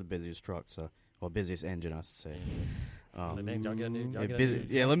now, and they're the busiest truck. Busiest engine, I should say. So, man, y'all get a new. Y'all get a busy, new-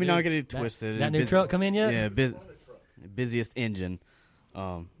 yeah, let me new- not get it that- twisted. That new Busy- truck come in yet? Yeah, busiest engine.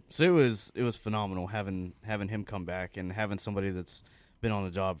 So it was phenomenal having him come back and having somebody that's been on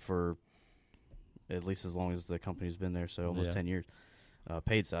the job for at least as long as the company's been there, so almost Yeah. 10 years.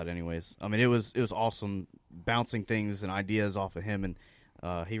 Paid side, anyways. I mean, it was awesome bouncing things and ideas off of him,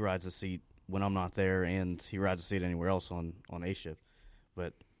 and he rides the seat when I'm not there, and he rides the seat anywhere else on A shift.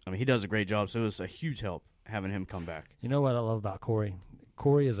 But I mean, he does a great job, so it was a huge help having him come back. You know what I love about Corey?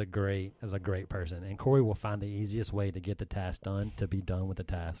 Corey is a great person, and Corey will find the easiest way to get the task done to be done with the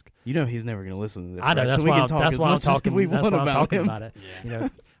task. He's never going to listen to this. I know right? that's So we why can I'm, talk that's as why I'm much as talking. we That's want why I'm about talking him. about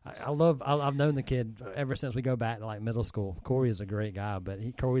it. I've known the kid ever since we go back to like middle school. Corey is a great guy, but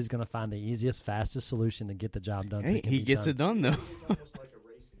Corey's going to find the easiest, fastest solution to get the job done. so Hey, it can he be gets done. it done though. He's almost like a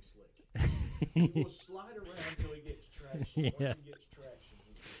racing slick. He will slide around until he gets traction. Yeah. Once he gets traction,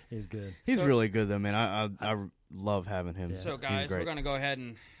 He's good. He's really good though, man. I love having him. Yeah. So, He's guys, great. we're going to go ahead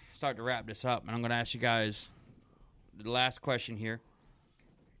and start to wrap this up. And I'm going to ask you guys the last question here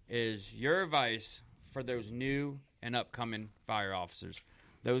is your advice for those new and upcoming fire officers,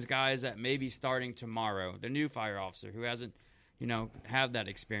 those guys that may be starting tomorrow, the new fire officer who hasn't, have that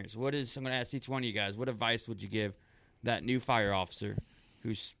experience. I'm going to ask each one of you guys, what advice would you give that new fire officer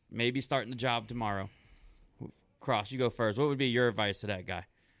who's maybe starting the job tomorrow? Cross, you go first. What would be your advice to that guy,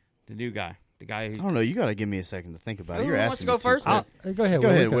 the new guy? The guy who I don't know. You got to give me a second to think about it. Who You're wants asking to go me first? quick. Go ahead. Go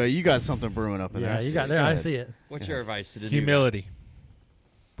Will. ahead, Go. Will. You got something brewing up in there. Yeah, you got there. Go I ahead. see it. What's your advice to the Humility.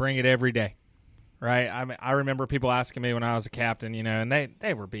 Bring it every day. right? I mean, I remember people asking me when I was a captain, and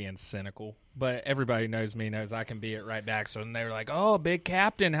they were being cynical. But everybody who knows me knows I can be it right back. So they were like, "Oh, big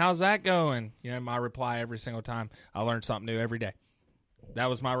captain, how's that going?" My reply every single time, I learned something new every day. That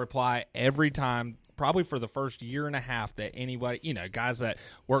was my reply every time, probably for the first year and a half that anybody, guys that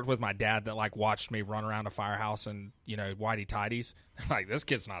worked with my dad that like watched me run around a firehouse and, whitey tidies, like, this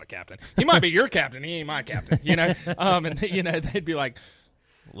kid's not a captain. He might be your captain. He ain't my captain, and, they'd be like,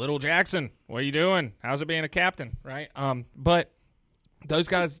 "Little Jackson, what are you doing? How's it being a captain?" Right. But those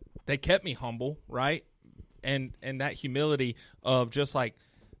guys, they kept me humble. Right. And that humility of just like,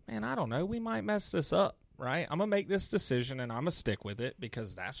 man, I don't know, we might mess this up. Right, I'm going to make this decision, and I'm going to stick with it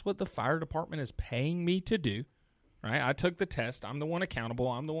because that's what the fire department is paying me to do. Right, I took the test. I'm the one accountable.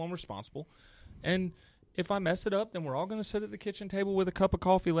 I'm the one responsible. And if I mess it up, then we're all going to sit at the kitchen table with a cup of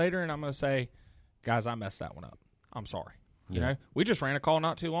coffee later, and I'm going to say, "Guys, I messed that one up. I'm sorry." Yeah. We just ran a call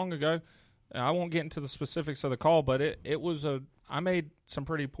not too long ago. I won't get into the specifics of the call, but it was I made some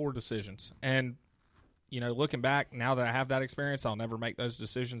pretty poor decisions. And looking back, now that I have that experience, I'll never make those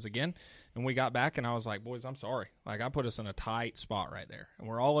decisions again. And we got back, and I was like, "Boys, I'm sorry. Like, I put us in a tight spot right there. And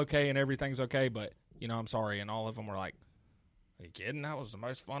we're all okay, and everything's okay, but, I'm sorry." And all of them were like, "Are you kidding? That was the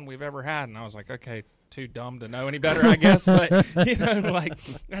most fun we've ever had." And I was like, "Okay, too dumb to know any better, I guess." But, like,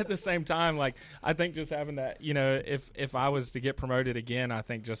 at the same time, like, I think just having that, if I was to get promoted again, I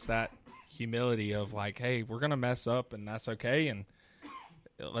think just that humility of, like, hey, we're going to mess up, and that's okay, and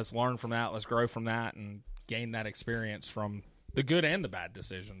let's learn from that, let's grow from that, and gain that experience from the good and the bad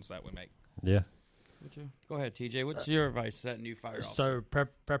decisions that we make. Yeah. Go ahead, TJ. What's your advice to that new fire officer? So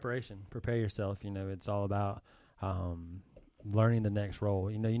preparation, prepare yourself. It's all about learning the next role.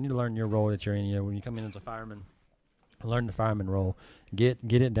 You need to learn your role that you're in. When you come in as a fireman, learn the fireman role. Get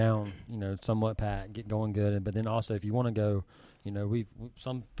it down. Somewhat pat. Get going good. But then also, if you want to go, we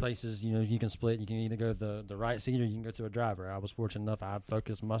some places, you can split. You can either go the right seat or you can go to a driver. I was fortunate enough. I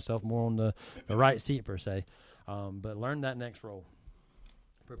focused myself more on the right seat per se. But learn that next role.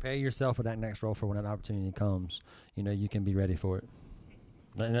 Prepare yourself for that next role for when that opportunity comes. You can be ready for it.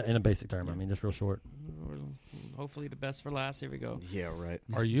 In a basic term, I mean, just real short. Hopefully the best for last. Here we go. Yeah, right.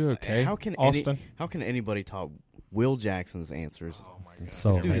 Are you okay, Austin? How can anybody top Will Jackson's answers? Oh, my God.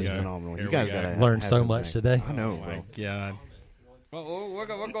 So This dude is amazing. phenomenal. Here You guys we go. gotta Learned have so him much back. today. I know, Oh, my bro. God. Well, we'll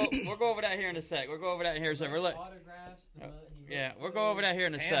go over that here in a sec. We'll go over that here in a sec. We'll go over that here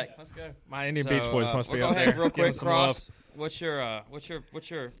in a sec. Let's go. My Indian Beach Boys must we'll be go out ahead there. real Give quick. us some love. Cross. What's your?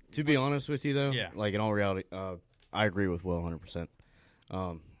 To be honest with you, though, Yeah. like in all reality, I agree with Will 100%.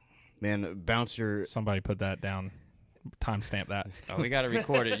 Man, bounce your Somebody put that down. Timestamp that. Oh, we got to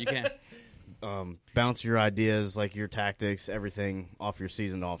record it. You can't. bounce your ideas, like your tactics, everything off your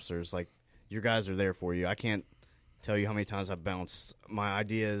seasoned officers. Like, your guys are there for you. I can't tell you how many times I've bounced my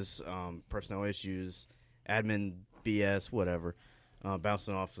ideas, personnel issues, admin BS, whatever,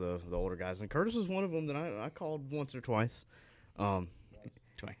 bouncing off the older guys. And Curtis was one of them that I called once or twice.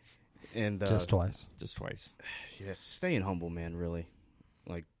 Twice. And Just twice. Just twice. yeah, staying humble, man, really.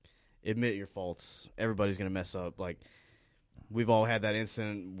 Like, admit your faults. Everybody's going to mess up. Like, we've all had that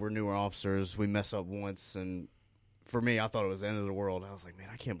incident. We're newer officers. We mess up once, and for me, I thought it was the end of the world. I was like, man,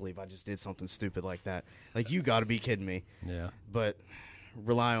 I can't believe I just did something stupid like that. Like, you got to be kidding me. Yeah. But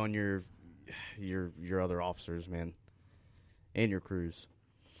rely on your other officers, man, and your crews.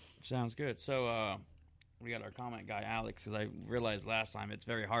 Sounds good. So we got our comment guy, Alex, because I realized last time it's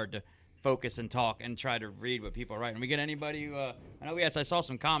very hard to focus and talk and try to read what people are writing. We get anybody who, I know I saw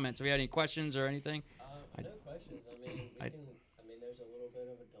some comments. Do we have any questions or anything? No questions. I mean, there's a little bit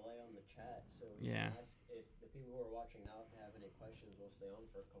of a delay on the chat, so we can ask if the people who are watching now, if they have any questions, we'll stay on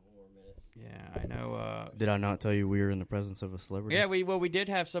for a couple more minutes. Yeah, I know. Did I not tell you we were in the presence of a celebrity? Yeah, we did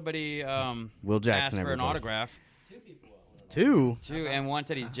have somebody Will Jackson ask for an everybody. autograph. Two people want to Two? Two, and one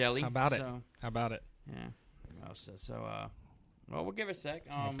said he's jelly. How about it? So, How about it? yeah. Well, we'll give it a sec.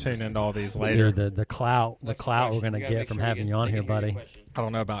 Tune into all these Dude, later. the clout What's the we're question? gonna You gotta get make from sure we having get- you on they here, can hear your buddy. question. I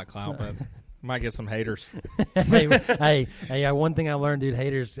don't know about Cloud, but might get some haters. hey, one thing I learned, dude,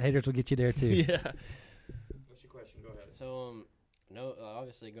 haters will get you there too. Yeah. What's your question? Go ahead. So,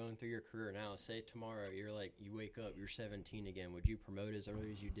 obviously going through your career now, say tomorrow you wake up, you're 17 again. Would you promote as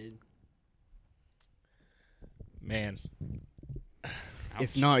early as you did? Man.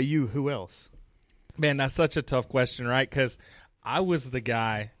 If not you, who else? Man, that's such a tough question, right? Because I was the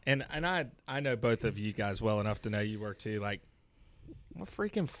guy, and I know both of you guys well enough to know you were too. Like, I'm a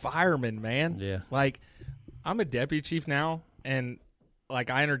freaking fireman, man. Yeah. Like, I'm a deputy chief now, and like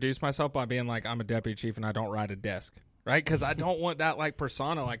I introduce myself by being like, I'm a deputy chief and I don't ride a desk, right? Because I don't want that like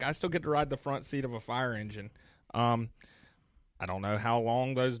persona. Like, I still get to ride the front seat of a fire engine. I don't know how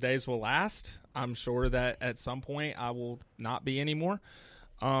long those days will last. I'm sure that at some point I will not be anymore.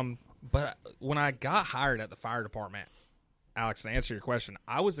 But when I got hired at the fire department, Alex, to answer your question,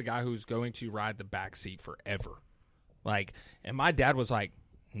 I was the guy who was going to ride the back seat forever. Like, and my dad was like,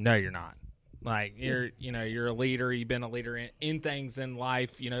 "No, you're not. Like, you're a leader. You've been a leader in things in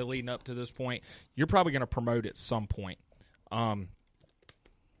life, leading up to this point. You're probably going to promote at some point."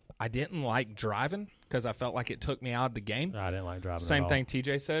 I didn't like driving because I felt like it took me out of the game. I didn't like driving. Same at all. thing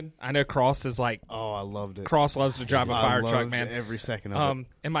TJ said. I know Cross is like, Oh, I loved it. Cross loves to drive a fire truck, loved man. every second of it.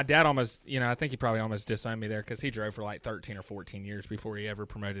 And my dad almost, I think he probably almost disowned me there because he drove for like 13 or 14 years before he ever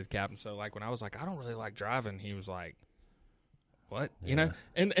promoted to captain. So like when I was like, I don't really like driving, he was like, what? And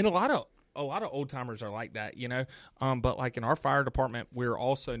a lot of old timers are like that, But like in our fire department, we're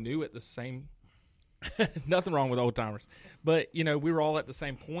also new at the same. Nothing wrong with old timers, but we were all at the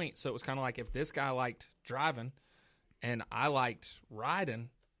same point. So it was kind of like if this guy liked driving and I liked riding,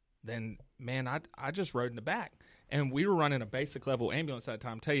 then man, I just rode in the back. And we were running a basic level ambulance at the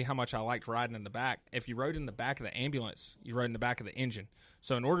time. Tell you how much I liked riding in the back. If you rode in the back of the ambulance, you rode in the back of the engine.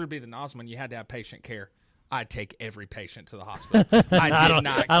 So in order to be the nozzleman, you had to have patient care. I'd take every patient to the hospital. I don't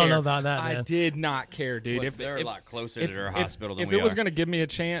know about that, man. I did not care, dude. But they're a lot closer to their hospital than if we it was are. going to give me a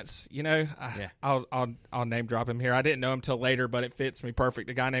chance, I'll name drop him here. I didn't know him till later, but it fits me perfect.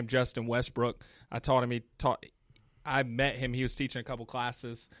 A guy named Justin Westbrook. I met him. He was teaching a couple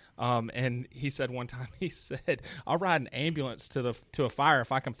classes, and he said one time, "I'll ride an ambulance to a fire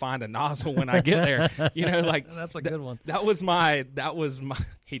if I can find a nozzle when I get there." That's a good one. That was my.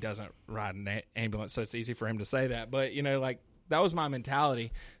 He doesn't ride an ambulance, so it's easy for him to say that. But that was my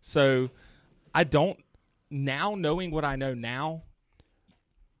mentality. So I don't now, knowing what I know now,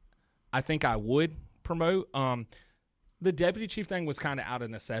 I think I would promote. The deputy chief thing was kind of out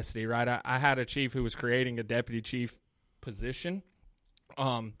of necessity, right? I had a chief who was creating a deputy chief position,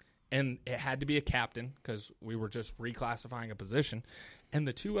 and it had to be a captain because we were just reclassifying a position. And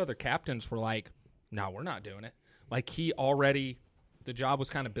the two other captains were like, "No, we're not doing it." Like the job was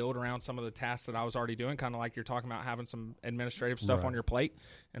kind of built around some of the tasks that I was already doing, kind of like you're talking about having some administrative stuff on your plate.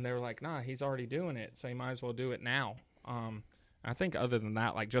 And they were like, "Nah, he's already doing it, so you might as well do it now." I think other than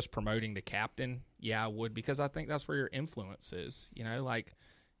that, like just promoting the captain, yeah, I would, because I think that's where your influence is. Like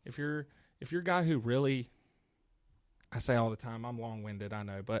if you're a guy who really, I say all the time, I'm long-winded, I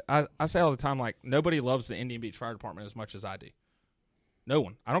know, but I say all the time, like nobody loves the Indian Beach Fire Department as much as I do. No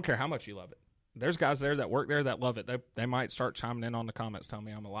one. I don't care how much you love it. There's guys there that work there that love it. They might start chiming in on the comments telling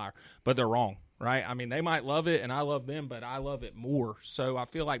me I'm a liar, but they're wrong, right? I mean, they might love it and I love them, but I love it more. So I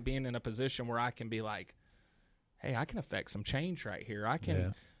feel like being in a position where I can be like, hey, I can affect some change right here. I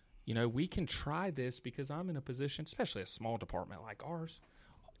can, we can try this because I'm in a position, especially a small department like ours.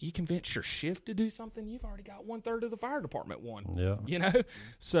 You convince your shift to do something, you've already got 1/3 of the fire department won. Yeah.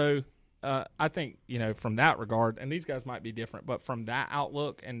 So I think, from that regard, and these guys might be different, but from that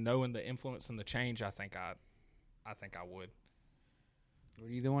outlook and knowing the influence and the change, I think I would.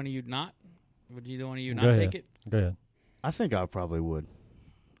 Would either one of you not? Would either one of you Go not ahead. take it? Go ahead. I think I probably would.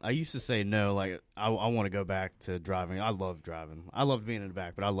 I used to say no, like I want to go back to driving. I love driving. I loved being in the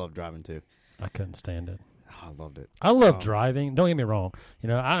back, but I love driving too. I couldn't stand it. I loved it. I love driving. Don't get me wrong.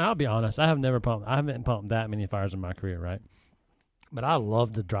 I'll be honest. I haven't pumped that many fires in my career, right? But I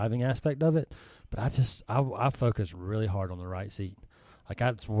love the driving aspect of it. But I focus really hard on the right seat. Like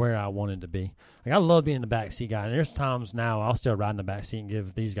that's where I wanted to be. Like I love being the back seat guy. And there's times now I'll still ride in the back seat and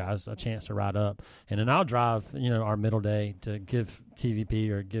give these guys a chance to ride up. And then I'll drive, our middle day to give TVP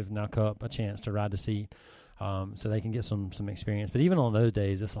or give Now Cup a chance to ride the seat, so they can get some experience. But even on those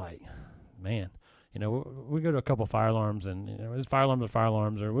days, it's like, man, we go to a couple fire alarms and it's fire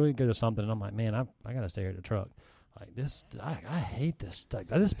alarms, or we go to something and I'm like, man, I got to stay here at the truck. Like this, I hate this.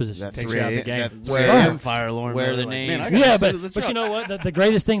 This position That takes you out of the game. that Where- 3 a.m. fire alarm. where I was the like, name- man, I gotta Yeah, sit in the but you truck. know what? The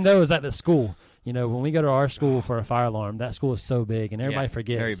greatest thing though is at the school. When we go to our school for a fire alarm, that school is so big, and everybody Yeah, very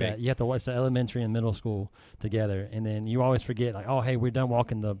forgets that big. you have to watch the elementary and middle school together, and then you always forget, like, oh, hey, we're done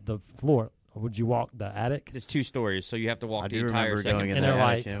walking the floor. Would you walk the attic? It's 2 stories, so you have to walk I the do entire remember second going in And floor. they're the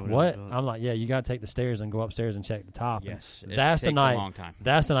like, attic, yeah, what? when it was- I'm like, yeah, you got to take the stairs and go upstairs and check the top. And Yes, it that's the takes night. a long time.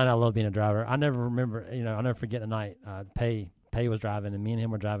 That's the night I love being a driver. I never remember, I'll never forget the night Pay was driving and me and him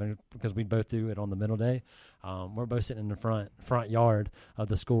were driving because we both do it on the middle day. We're both sitting in the front yard of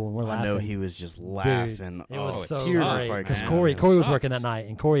the school and we're laughing. I know he was just laughing. It was so tears were great probably because coming out. Corey was Sucks. working that night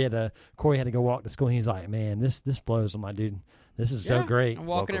and Corey had to go walk to school. And he's like, man, this blows. I'm like, dude, this is so great. I'm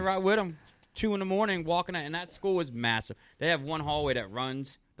walking Welcome. it right with them. 2 in the morning, walking it, and that school is massive. They have one hallway that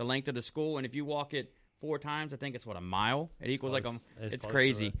runs the length of the school, and if you walk it 4 times. I think it's a mile. It equals like close. It's it's close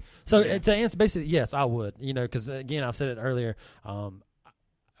crazy. to it. So Yeah. to answer, basically, yes, I would. Because again, I've said it earlier.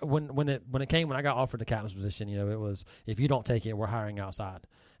 When I got offered the captain's position, it was, if you don't take it, we're hiring outside.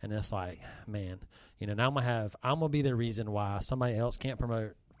 And it's like, man, now I'm gonna be the reason why somebody else can't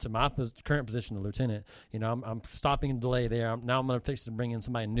promote to my current position of lieutenant. I'm stopping and delay there. Now I'm going to fix to bring in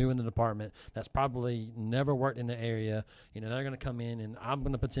somebody new in the department that's probably never worked in the area. They're going to come in, and I'm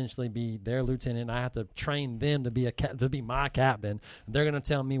going to potentially be their lieutenant. I have to train them to be my captain. They're going to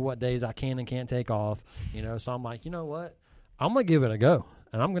tell me what days I can and can't take off. So I'm like, you know what? I'm going to give it a go,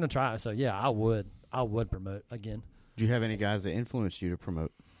 and I'm going to try it. So yeah, I would promote again. Do you have any guys that influenced you to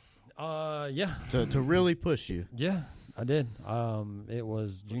promote? Yeah. To really push you? Yeah. I did. It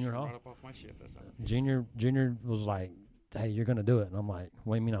was Junior Hall. Right up off my ship. That's all. Junior was like, "Hey, you're gonna do it," and I'm like,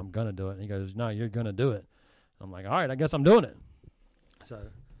 "What do you mean I'm gonna do it?" And he goes, "No, you're gonna do it." I'm like, "All right, I guess I'm doing it." So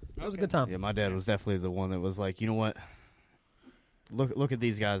it was a good time. Yeah, my dad was definitely the one that was like, you know what? Look at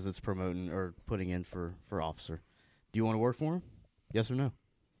these guys that's promoting or putting in for officer. Do you want to work for him? Yes or no?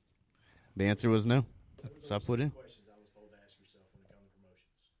 The answer was no. So I put in. Questions I was told to ask yourself when it comes to promotions.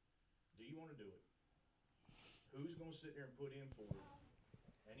 Do you want to do it? Who's going to sit there and put in for it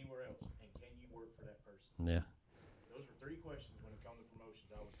anywhere else? And can you work for that person? Yeah. Those were 3 questions when it comes to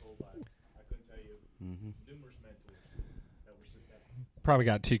promotions I was told by, I couldn't tell you, numerous mentors that were sitting there. Probably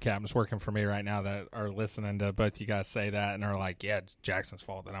got 2 captains working for me right now that are listening to both you guys say that and are like, yeah, it's Jackson's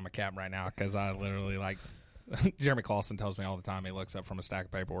fault that I'm a captain right now, because I literally, like, Jeremy Clausen tells me all the time, he looks up from a stack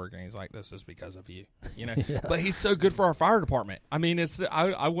of paperwork and he's like, this is because of you, Yeah. But he's so good for our fire department. I mean,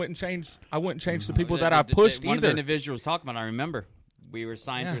 I wouldn't change the people that I pushed One of the either. individuals talking about, I remember, we were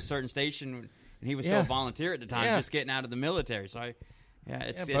assigned to a certain station, and he was still a volunteer at the time, just getting out of the military. So,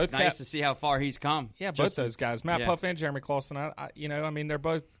 it's nice to see how far he's come. Yeah, both those guys, Matt yeah. Puff and Jeremy Clausen. I mean, they're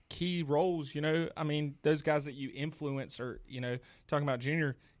both key roles. I mean, those guys that you influence, or talking about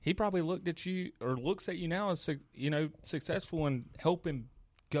Junior, he probably looked at you or looks at you now as successful and help him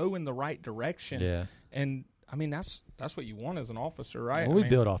go in the right direction. Yeah. And I mean, that's what you want as an officer, right? Well, we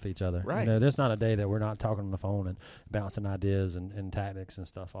build off each other. Right. There's not a day that we're not talking on the phone and bouncing ideas and tactics and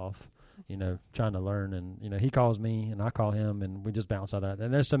stuff off. Trying to learn, and he calls me and I call him, and we just bounce out of that.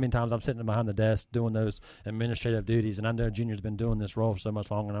 And there's so many times I'm sitting behind the desk doing those administrative duties, and I know Junior's been doing this role for so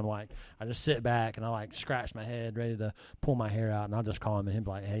much longer, and I'm like, I just sit back and I like scratch my head, ready to pull my hair out, and I'll just call him, and he'll be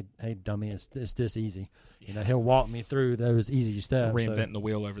like, hey, dummy, it's this easy. He'll walk me through those easy steps. Reinventing the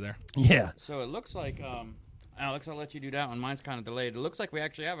wheel over there. Yeah. So it looks like, Alex, I'll let you do that one. Mine's kind of delayed. It looks like we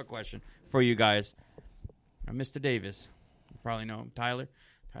actually have a question for you guys. Mr. Davis. You probably know him. Tyler.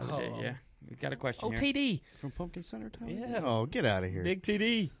 Yeah. We got a question here. TD. From Pumpkin Center, Tyler? Yeah. Oh, get out of here. Big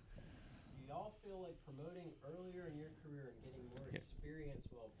TD. Do y'all feel like promoting earlier in your career and getting more experience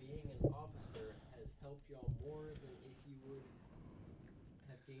while being an officer has helped y'all more than if you would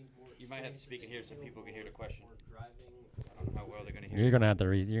have gained more experience? You might have to speak in here so people can hear the question. Or driving. I don't know how well they're going to hear You're you. gonna have to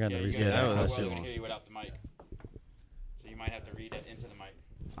read. You're gonna You're reset gonna- that how well question. they're going to hear you without the mic. So you might have to read it into the mic.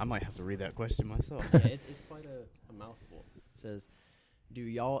 I might have to read that question myself. Yeah, it's quite a mouthful. It says, do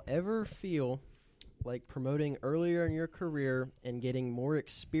y'all ever feel like promoting earlier in your career and getting more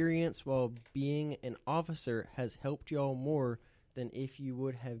experience while being an officer has helped y'all more than if you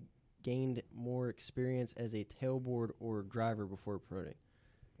would have gained more experience as a tailboard or driver before promoting?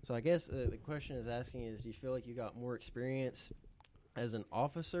 So I guess the question is asking is, do you feel like you got more experience as an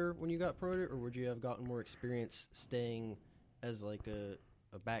officer when you got promoted, or would you have gotten more experience staying as like a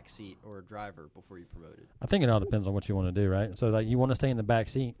backseat or a driver before you promoted? I think it all depends on what you want to do, right? So, like, you want to stay in the back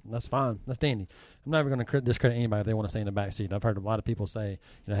seat, that's fine. That's dandy. I'm never going to discredit anybody if they want to stay in the back seat. I've heard a lot of people say,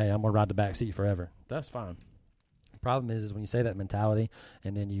 hey, I'm going to ride the back seat forever. That's fine. The problem is when you say that mentality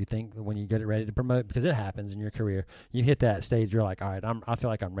and then you think that when you get it ready to promote, because it happens in your career, you hit that stage, you're like, all right, I feel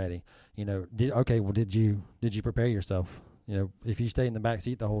like I'm ready. Did you prepare yourself? If you stay in the back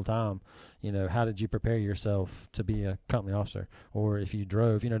seat the whole time, how did you prepare yourself to be a company officer? Or if you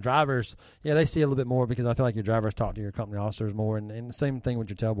drove, drivers, they see a little bit more because I feel like your drivers talk to your company officers more, and the same thing with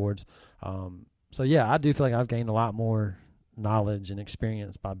your tailboards. I do feel like I've gained a lot more knowledge and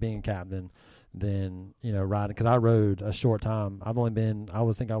experience by being a captain than riding, because I rode a short time. I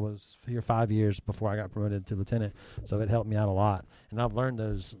was here 5 years before I got promoted to lieutenant, so it helped me out a lot, and I've learned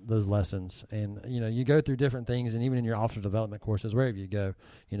those lessons. And you go through different things, and even in your officer development courses, wherever you go,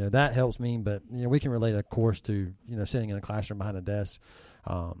 that helps me. But we can relate a course to sitting in a classroom behind a desk.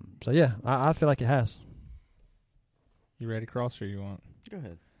 I feel like it has. You ready, Cross, or you want? Go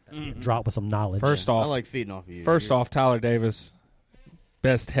ahead. Drop with some knowledge. First I off, like feeding off of you. Tyler Davis,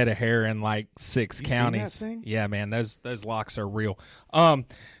 best head of hair in like 6 You counties. seen that thing? Yeah, man, those locks are real.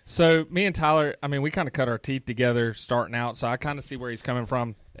 So me and Tyler, I mean, we kind of cut our teeth together starting out, so I kind of see where he's coming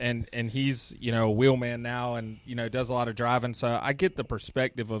from, and he's, you know, a wheelman now, and, you know, does a lot of driving, so I get the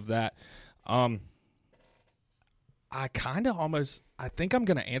perspective of that. I kind of almost, I think I'm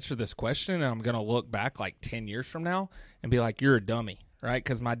going to answer this question, and I'm going to look back like 10 years from now and be like, you're a dummy, right?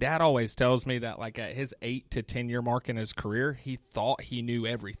 Because my dad always tells me that like at his 8 to 10 year mark in his career, he thought he knew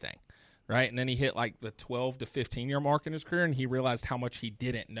everything, right? And then he hit like the 12 to 15 year mark in his career, and he realized how much he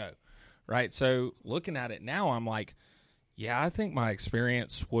didn't know, right? So looking at it now, I'm like, yeah, I think my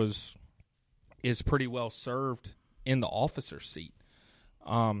experience is pretty well served in the officer seat.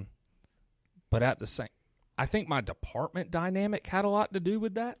 But at the same, I think my department dynamic had a lot to do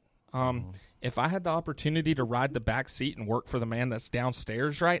with that. If I had the opportunity to ride the back seat and work for the man that's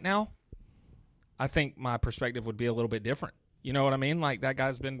downstairs right now, I think my perspective would be a little bit different. You know what I mean? Like, that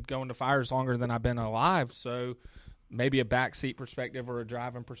guy's been going to fires longer than I've been alive, so maybe a back seat perspective or a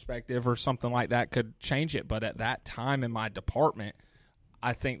driving perspective or something like that could change it. But at that time in my department,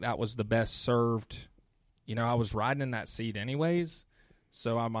 I think that was the best served. You know, I was riding in that seat anyways,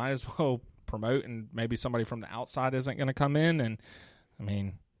 so I might as well promote, and maybe somebody from the outside isn't going to come in. And I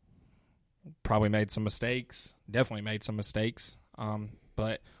mean, probably made some mistakes, definitely made some mistakes,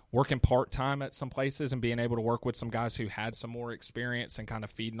 but working part-time at some places and being able to work with some guys who had some more experience and kind of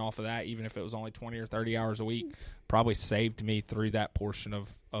feeding off of that, even if it was only 20 or 30 hours a week, probably saved me through that portion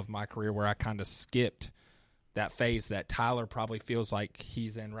of my career where I kind of skipped that phase that Tyler probably feels like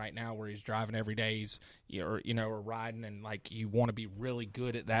he's in right now, where he's driving every day, he's, or riding, and like you want to be really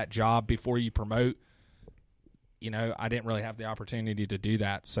good at that job before you promote. You know, I didn't really have the opportunity to do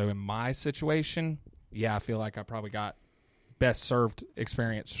that. So in my situation, yeah, I feel like I probably got best served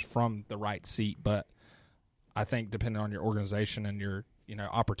experience from the right seat. But I think depending on your organization and your,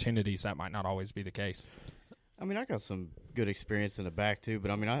 opportunities, that might not always be the case. I mean, I got some good experience in the back, too.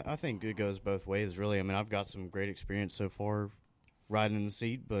 But, I mean, I think it goes both ways, really. I mean, I've got some great experience so far riding in the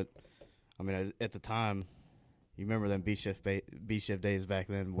seat. But, I mean, at the time, you remember them B-shift days back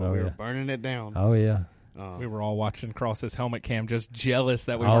then where we were burning it down. Oh, yeah. We were all watching Cross's helmet cam, just jealous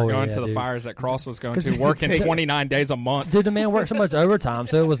that we were going to the fires that Cross was going to, working 29 days a month. Dude, the man worked so much overtime,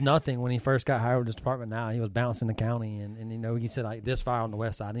 so it was nothing when he first got hired with this department. Now he was bouncing the county, and he said, like, this fire on the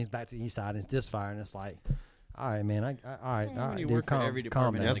west side, and he's back to the east side, and it's this fire, and it's like, all right, man, all right, When you dude, work for every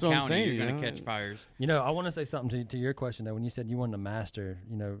department in That's the what I'm county, saying, you're going to you know? catch fires. I want to say something to your question, though. When you said you wanted to master,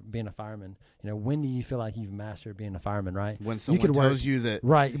 being a fireman, when do you feel like you've mastered being a fireman, right? When someone could tells you that,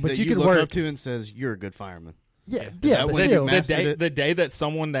 right, but that you you could look work up to and says, you're a good fireman. Yeah, that but when still, you mastered it? The day that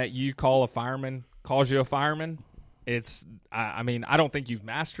someone that you call a fireman calls you a fireman, it's, I mean, I don't think you've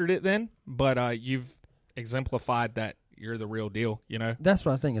mastered it then, but you've exemplified that you're the real deal, That's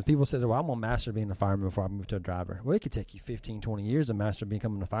what I think. Is people say, well, I'm going to master being a fireman before I move to a driver. Well, it could take you 15, 20 years to master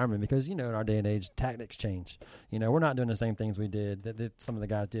becoming a fireman because, in our day and age, tactics change. We're not doing the same things we did that some of the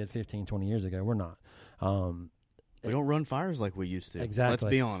guys did 15, 20 years ago. We're not. We don't run fires like we used to. Exactly.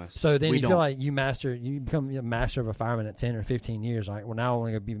 Let's be honest. So then we you don't. feel like you become a master of a fireman at 10 or 15 years. Like, well, now I'm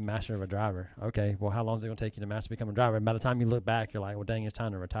going to be master of a driver. Okay, well, how long is it going to take you to master become a driver? And by the time you look back, you're like, well, dang, it's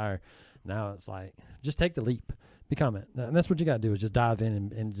time to retire. Now it's like, just take the leap. Become it. And that's what you got to do is just dive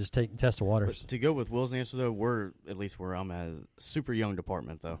in and just test the waters. But to go with Will's answer, though, we're, at least where I'm at, a super young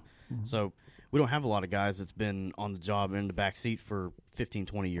department, though. Mm-hmm. So we don't have a lot of guys that's been on the job in the back seat for 15,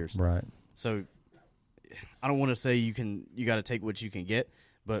 20 years. Right. So I don't want to say you got to take what you can get,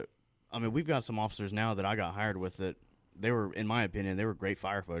 but I mean, we've got some officers now that I got hired with that they were, in my opinion, they were great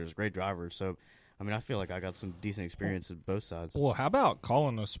firefighters, great drivers. So, I mean, I feel like I got some decent experience at both sides. Well, how about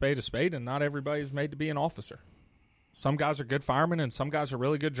calling a spade, and not everybody's made to be an officer? Some guys are good firemen, and some guys are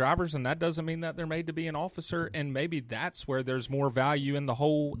really good drivers, and that doesn't mean that they're made to be an officer, and maybe that's where there's more value in the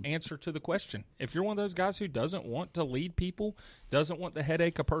whole answer to the question. If you're one of those guys who doesn't want to lead people, doesn't want the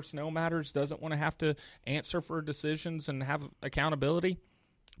headache of personnel matters, doesn't want to have to answer for decisions and have accountability,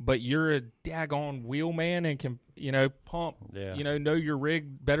 but you're a daggone wheelman and can, pump, know your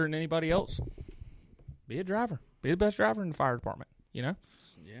rig better than anybody else, be a driver. Be the best driver in the fire department, Yeah.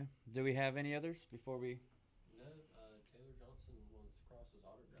 Do we have any others before we...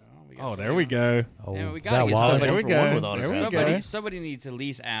 Oh, there we go. Oh, Yeah, we is gotta that get Wally? somebody There we for one go. with There autographs. we go. Somebody needs to at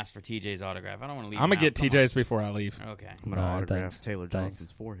least ask for TJ's autograph. I don't want to leave I'm going him to get out. Come TJ's before I leave. on. Okay. I'm going to All right, autograph thanks. Taylor Thanks.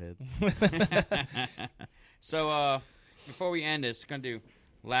 Johnson's forehead. So, before we end this, going to do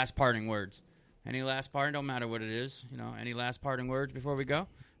last parting words. Any last parting? Don't matter what it is. Any last parting words before we go?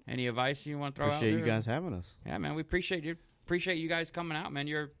 Any advice you want to throw out Appreciate there? you guys having us. Yeah, man, we appreciate you. Appreciate you guys coming out, man.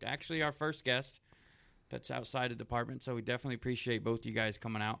 You're actually our first guest. that's outside the department. So we definitely appreciate both you guys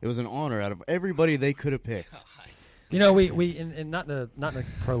coming out. It was an honor out of everybody they could have picked. You know, we and not to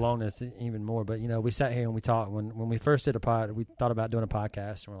prolong this even more, but you know, we sat here and we talked when we first did a pod. We thought about doing a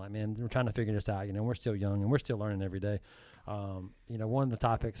podcast, and we're like, man, we're trying to figure this out. You know, we're still young and we're still learning every day. You know, one of the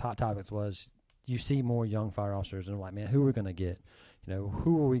hot topics was you see more young fire officers, and we're like, man, who are we gonna get? You know,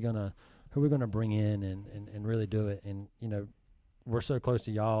 who are we gonna bring in and really do it? And you know, we're so close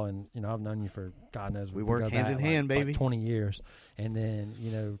to y'all, and you know, I've known you for God knows We work hand in hand, baby. 20 years. And then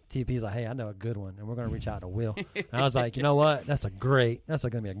you know, TP's like, hey, I know a good one, and we're gonna reach out to Will. And I was like, you know what? That's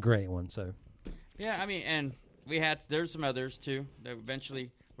gonna be a great one. So Yeah, I mean, and there's some others too that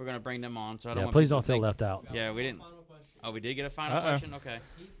eventually we're gonna bring them on. So I don't yeah, want please people don't to feel think- left out. Yeah, we didn't. Final question. Oh, we did get a final Uh-oh. question. Okay.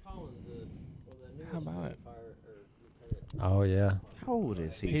 Keith Collins, the newest How about it? fire or lieutenant. Oh yeah, How old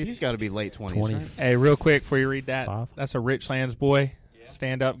is he? He's got to be late 20s, 20. right? Hey, real quick before you read that, 5. that's a Richlands boy.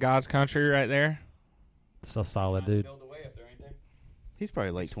 Stand up, God's country, right there. so solid, dude. Build away up there, ain't they? He's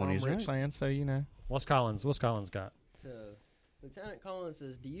probably late He's from 20s, right? Richlands, so you know. What's Collins got? Lieutenant Collins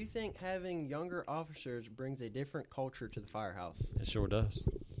says, do you think having younger officers brings a different culture to the firehouse? It sure does.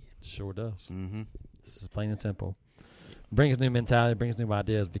 Mm-hmm. This is plain and simple. Brings new mentality, brings new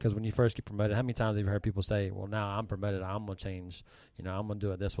ideas. Because when you first get promoted, how many times have you heard people say, "Well, now I'm promoted, I'm gonna change. You know, I'm gonna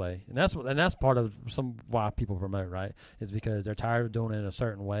do it this way." And that's part of why people promote, right? Is because they're tired of doing it in a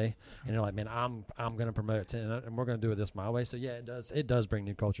certain way, and they're like, "Man, I'm gonna promote it, and we're gonna do it this my way." So yeah, it does bring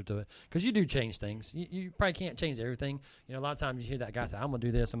new culture to it. Because you do change things. You probably can't change everything. You know, a lot of times you hear that guy say, "I'm gonna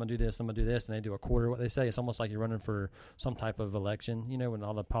do this, I'm gonna do this, I'm gonna do this," and they do a quarter of what they say. It's almost like you're running for some type of election. You know, when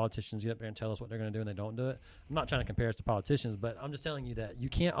all the politicians get up there and tell us what they're gonna do and they don't do it. I'm not trying to compare us to politicians, but I'm just telling you that you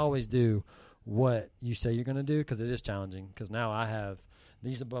can't always do what you say you're going to do because it is challenging. Because now I have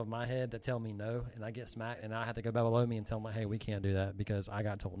these above my head that tell me no, and I get smacked, and I have to go below me and tell them, hey, we can't do that because I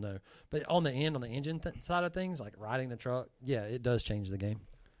got told no. But on the engine side of things, like riding the truck, yeah, it does change the game.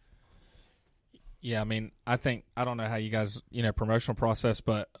 Yeah, I mean, I don't know how you guys, you know, promotional process,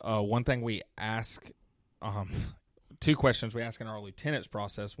 but one thing we ask, 2 questions we ask in our lieutenant's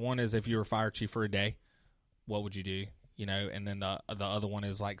process. One is if you were fire chief for a day, what would you do? You know, and then the other one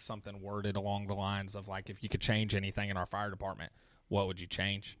is like something worded along the lines of like, if you could change anything in our fire department, what would you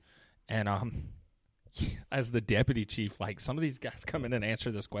change? And as the deputy chief, like some of these guys come in and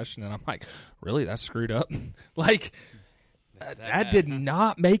answer this question, and I'm like, really, that's screwed up. Like that did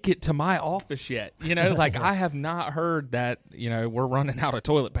not make it to my office yet. You know, like I have not heard that, you know, we're running out of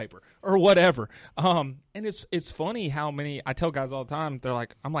toilet paper or whatever. And it's funny how many, I tell guys all the time,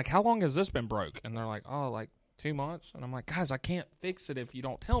 I'm like, how long has this been broke? And they're like, oh, like 2 months. And I'm like, guys, I can't fix it if you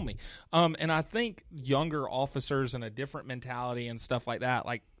don't tell me. And I think younger officers and a different mentality and stuff like that,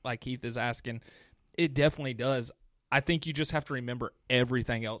 like Keith is asking, it definitely does. I think you just have to remember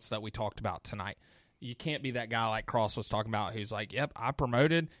everything else that we talked about tonight. You can't be that guy like Cross was talking about who's like, yep, I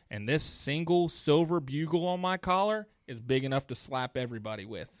promoted, and this single silver bugle on my collar is big enough to slap everybody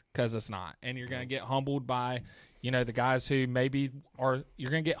with, because it's not. And you're going to get humbled by, you know, the guys who maybe are –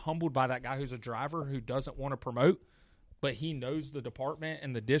 you're going to get humbled by that guy who's a driver who doesn't want to promote, but he knows the department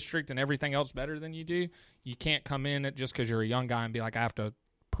and the district and everything else better than you do. You can't come in just because you're a young guy and be like, I have to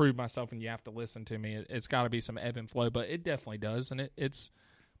prove myself and you have to listen to me. It's got to be some ebb and flow, but it definitely does, and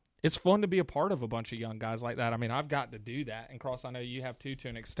it's fun to be a part of a bunch of young guys like that. I mean, I've got to do that. And, Cross, I know you have too, to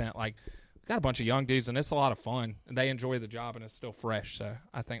an extent. Like, we've got a bunch of young dudes, and it's a lot of fun. And they enjoy the job, and it's still fresh. So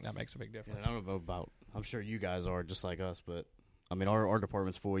I think that makes a big difference. Yeah, I don't know about – I'm sure you guys are just like us, but, I mean, our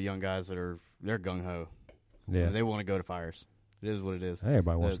department's full of young guys that they're gung-ho. Yeah. They want to go to fires. It is what it is.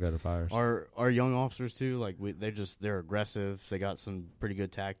 Everybody wants to go to fires. Our young officers, too, like, they're aggressive. They got some pretty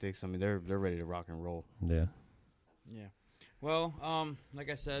good tactics. I mean, they're ready to rock and roll. Yeah. Yeah. Well,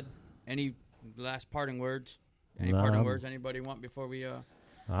 like I said, any last parting words? Any No, parting words anybody want before we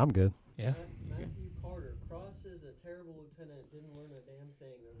I'm good. Yeah. Matthew Carter, Cross is a terrible lieutenant, didn't learn a damn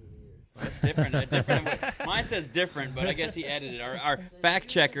thing over the years. That's different. Mine says different, but I guess he edited. Our fact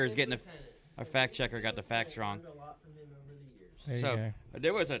checker is getting our fact checker got the facts wrong. Learned a lot from him over the years. There you So go.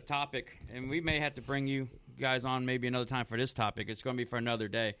 there was a topic, and we may have to bring you guys on maybe another time for this topic. It's going to be for another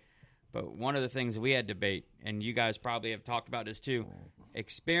day. But one of the things we had debate, and you guys probably have talked about this too,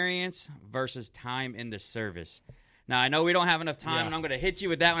 experience versus time in the service. Now, I know we don't have enough time, Yeah. and I'm going to hit you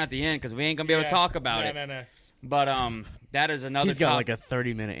with that one at the end because we ain't going to be able to talk about it. No. But that is another He's got topic. like a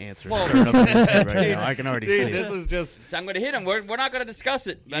 30-minute answer Well- stirring up in his head right now. I can already see Dude, this it. is just So I'm going to hit him. We're not going to discuss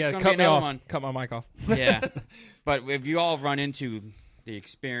it. That's going to cut be me another off. one. Cut my mic off. Yeah. But if you all run into the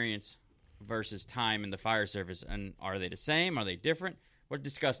experience versus time in the fire service, and are they the same? Are they different? We'll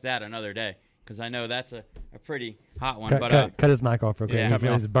discuss that another day. because I know that's a pretty hot one. Cut his mic off real quick. Yeah.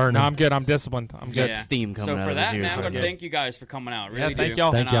 He's burning. No, I'm good. I'm disciplined. I'm good. Steam coming So out for of his that, ears man, I'm right going to now. thank you guys for coming out. Really Yeah, thank do.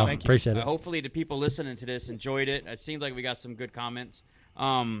 y'all. Thank y'all. Thank you. Appreciate it. Hopefully the people listening to this enjoyed it. It seems like we got some good comments.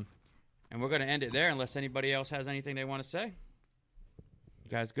 And we're going to end it there unless anybody else has anything they want to say. You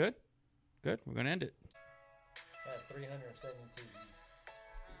guys good? Good. We're going to end it. 372.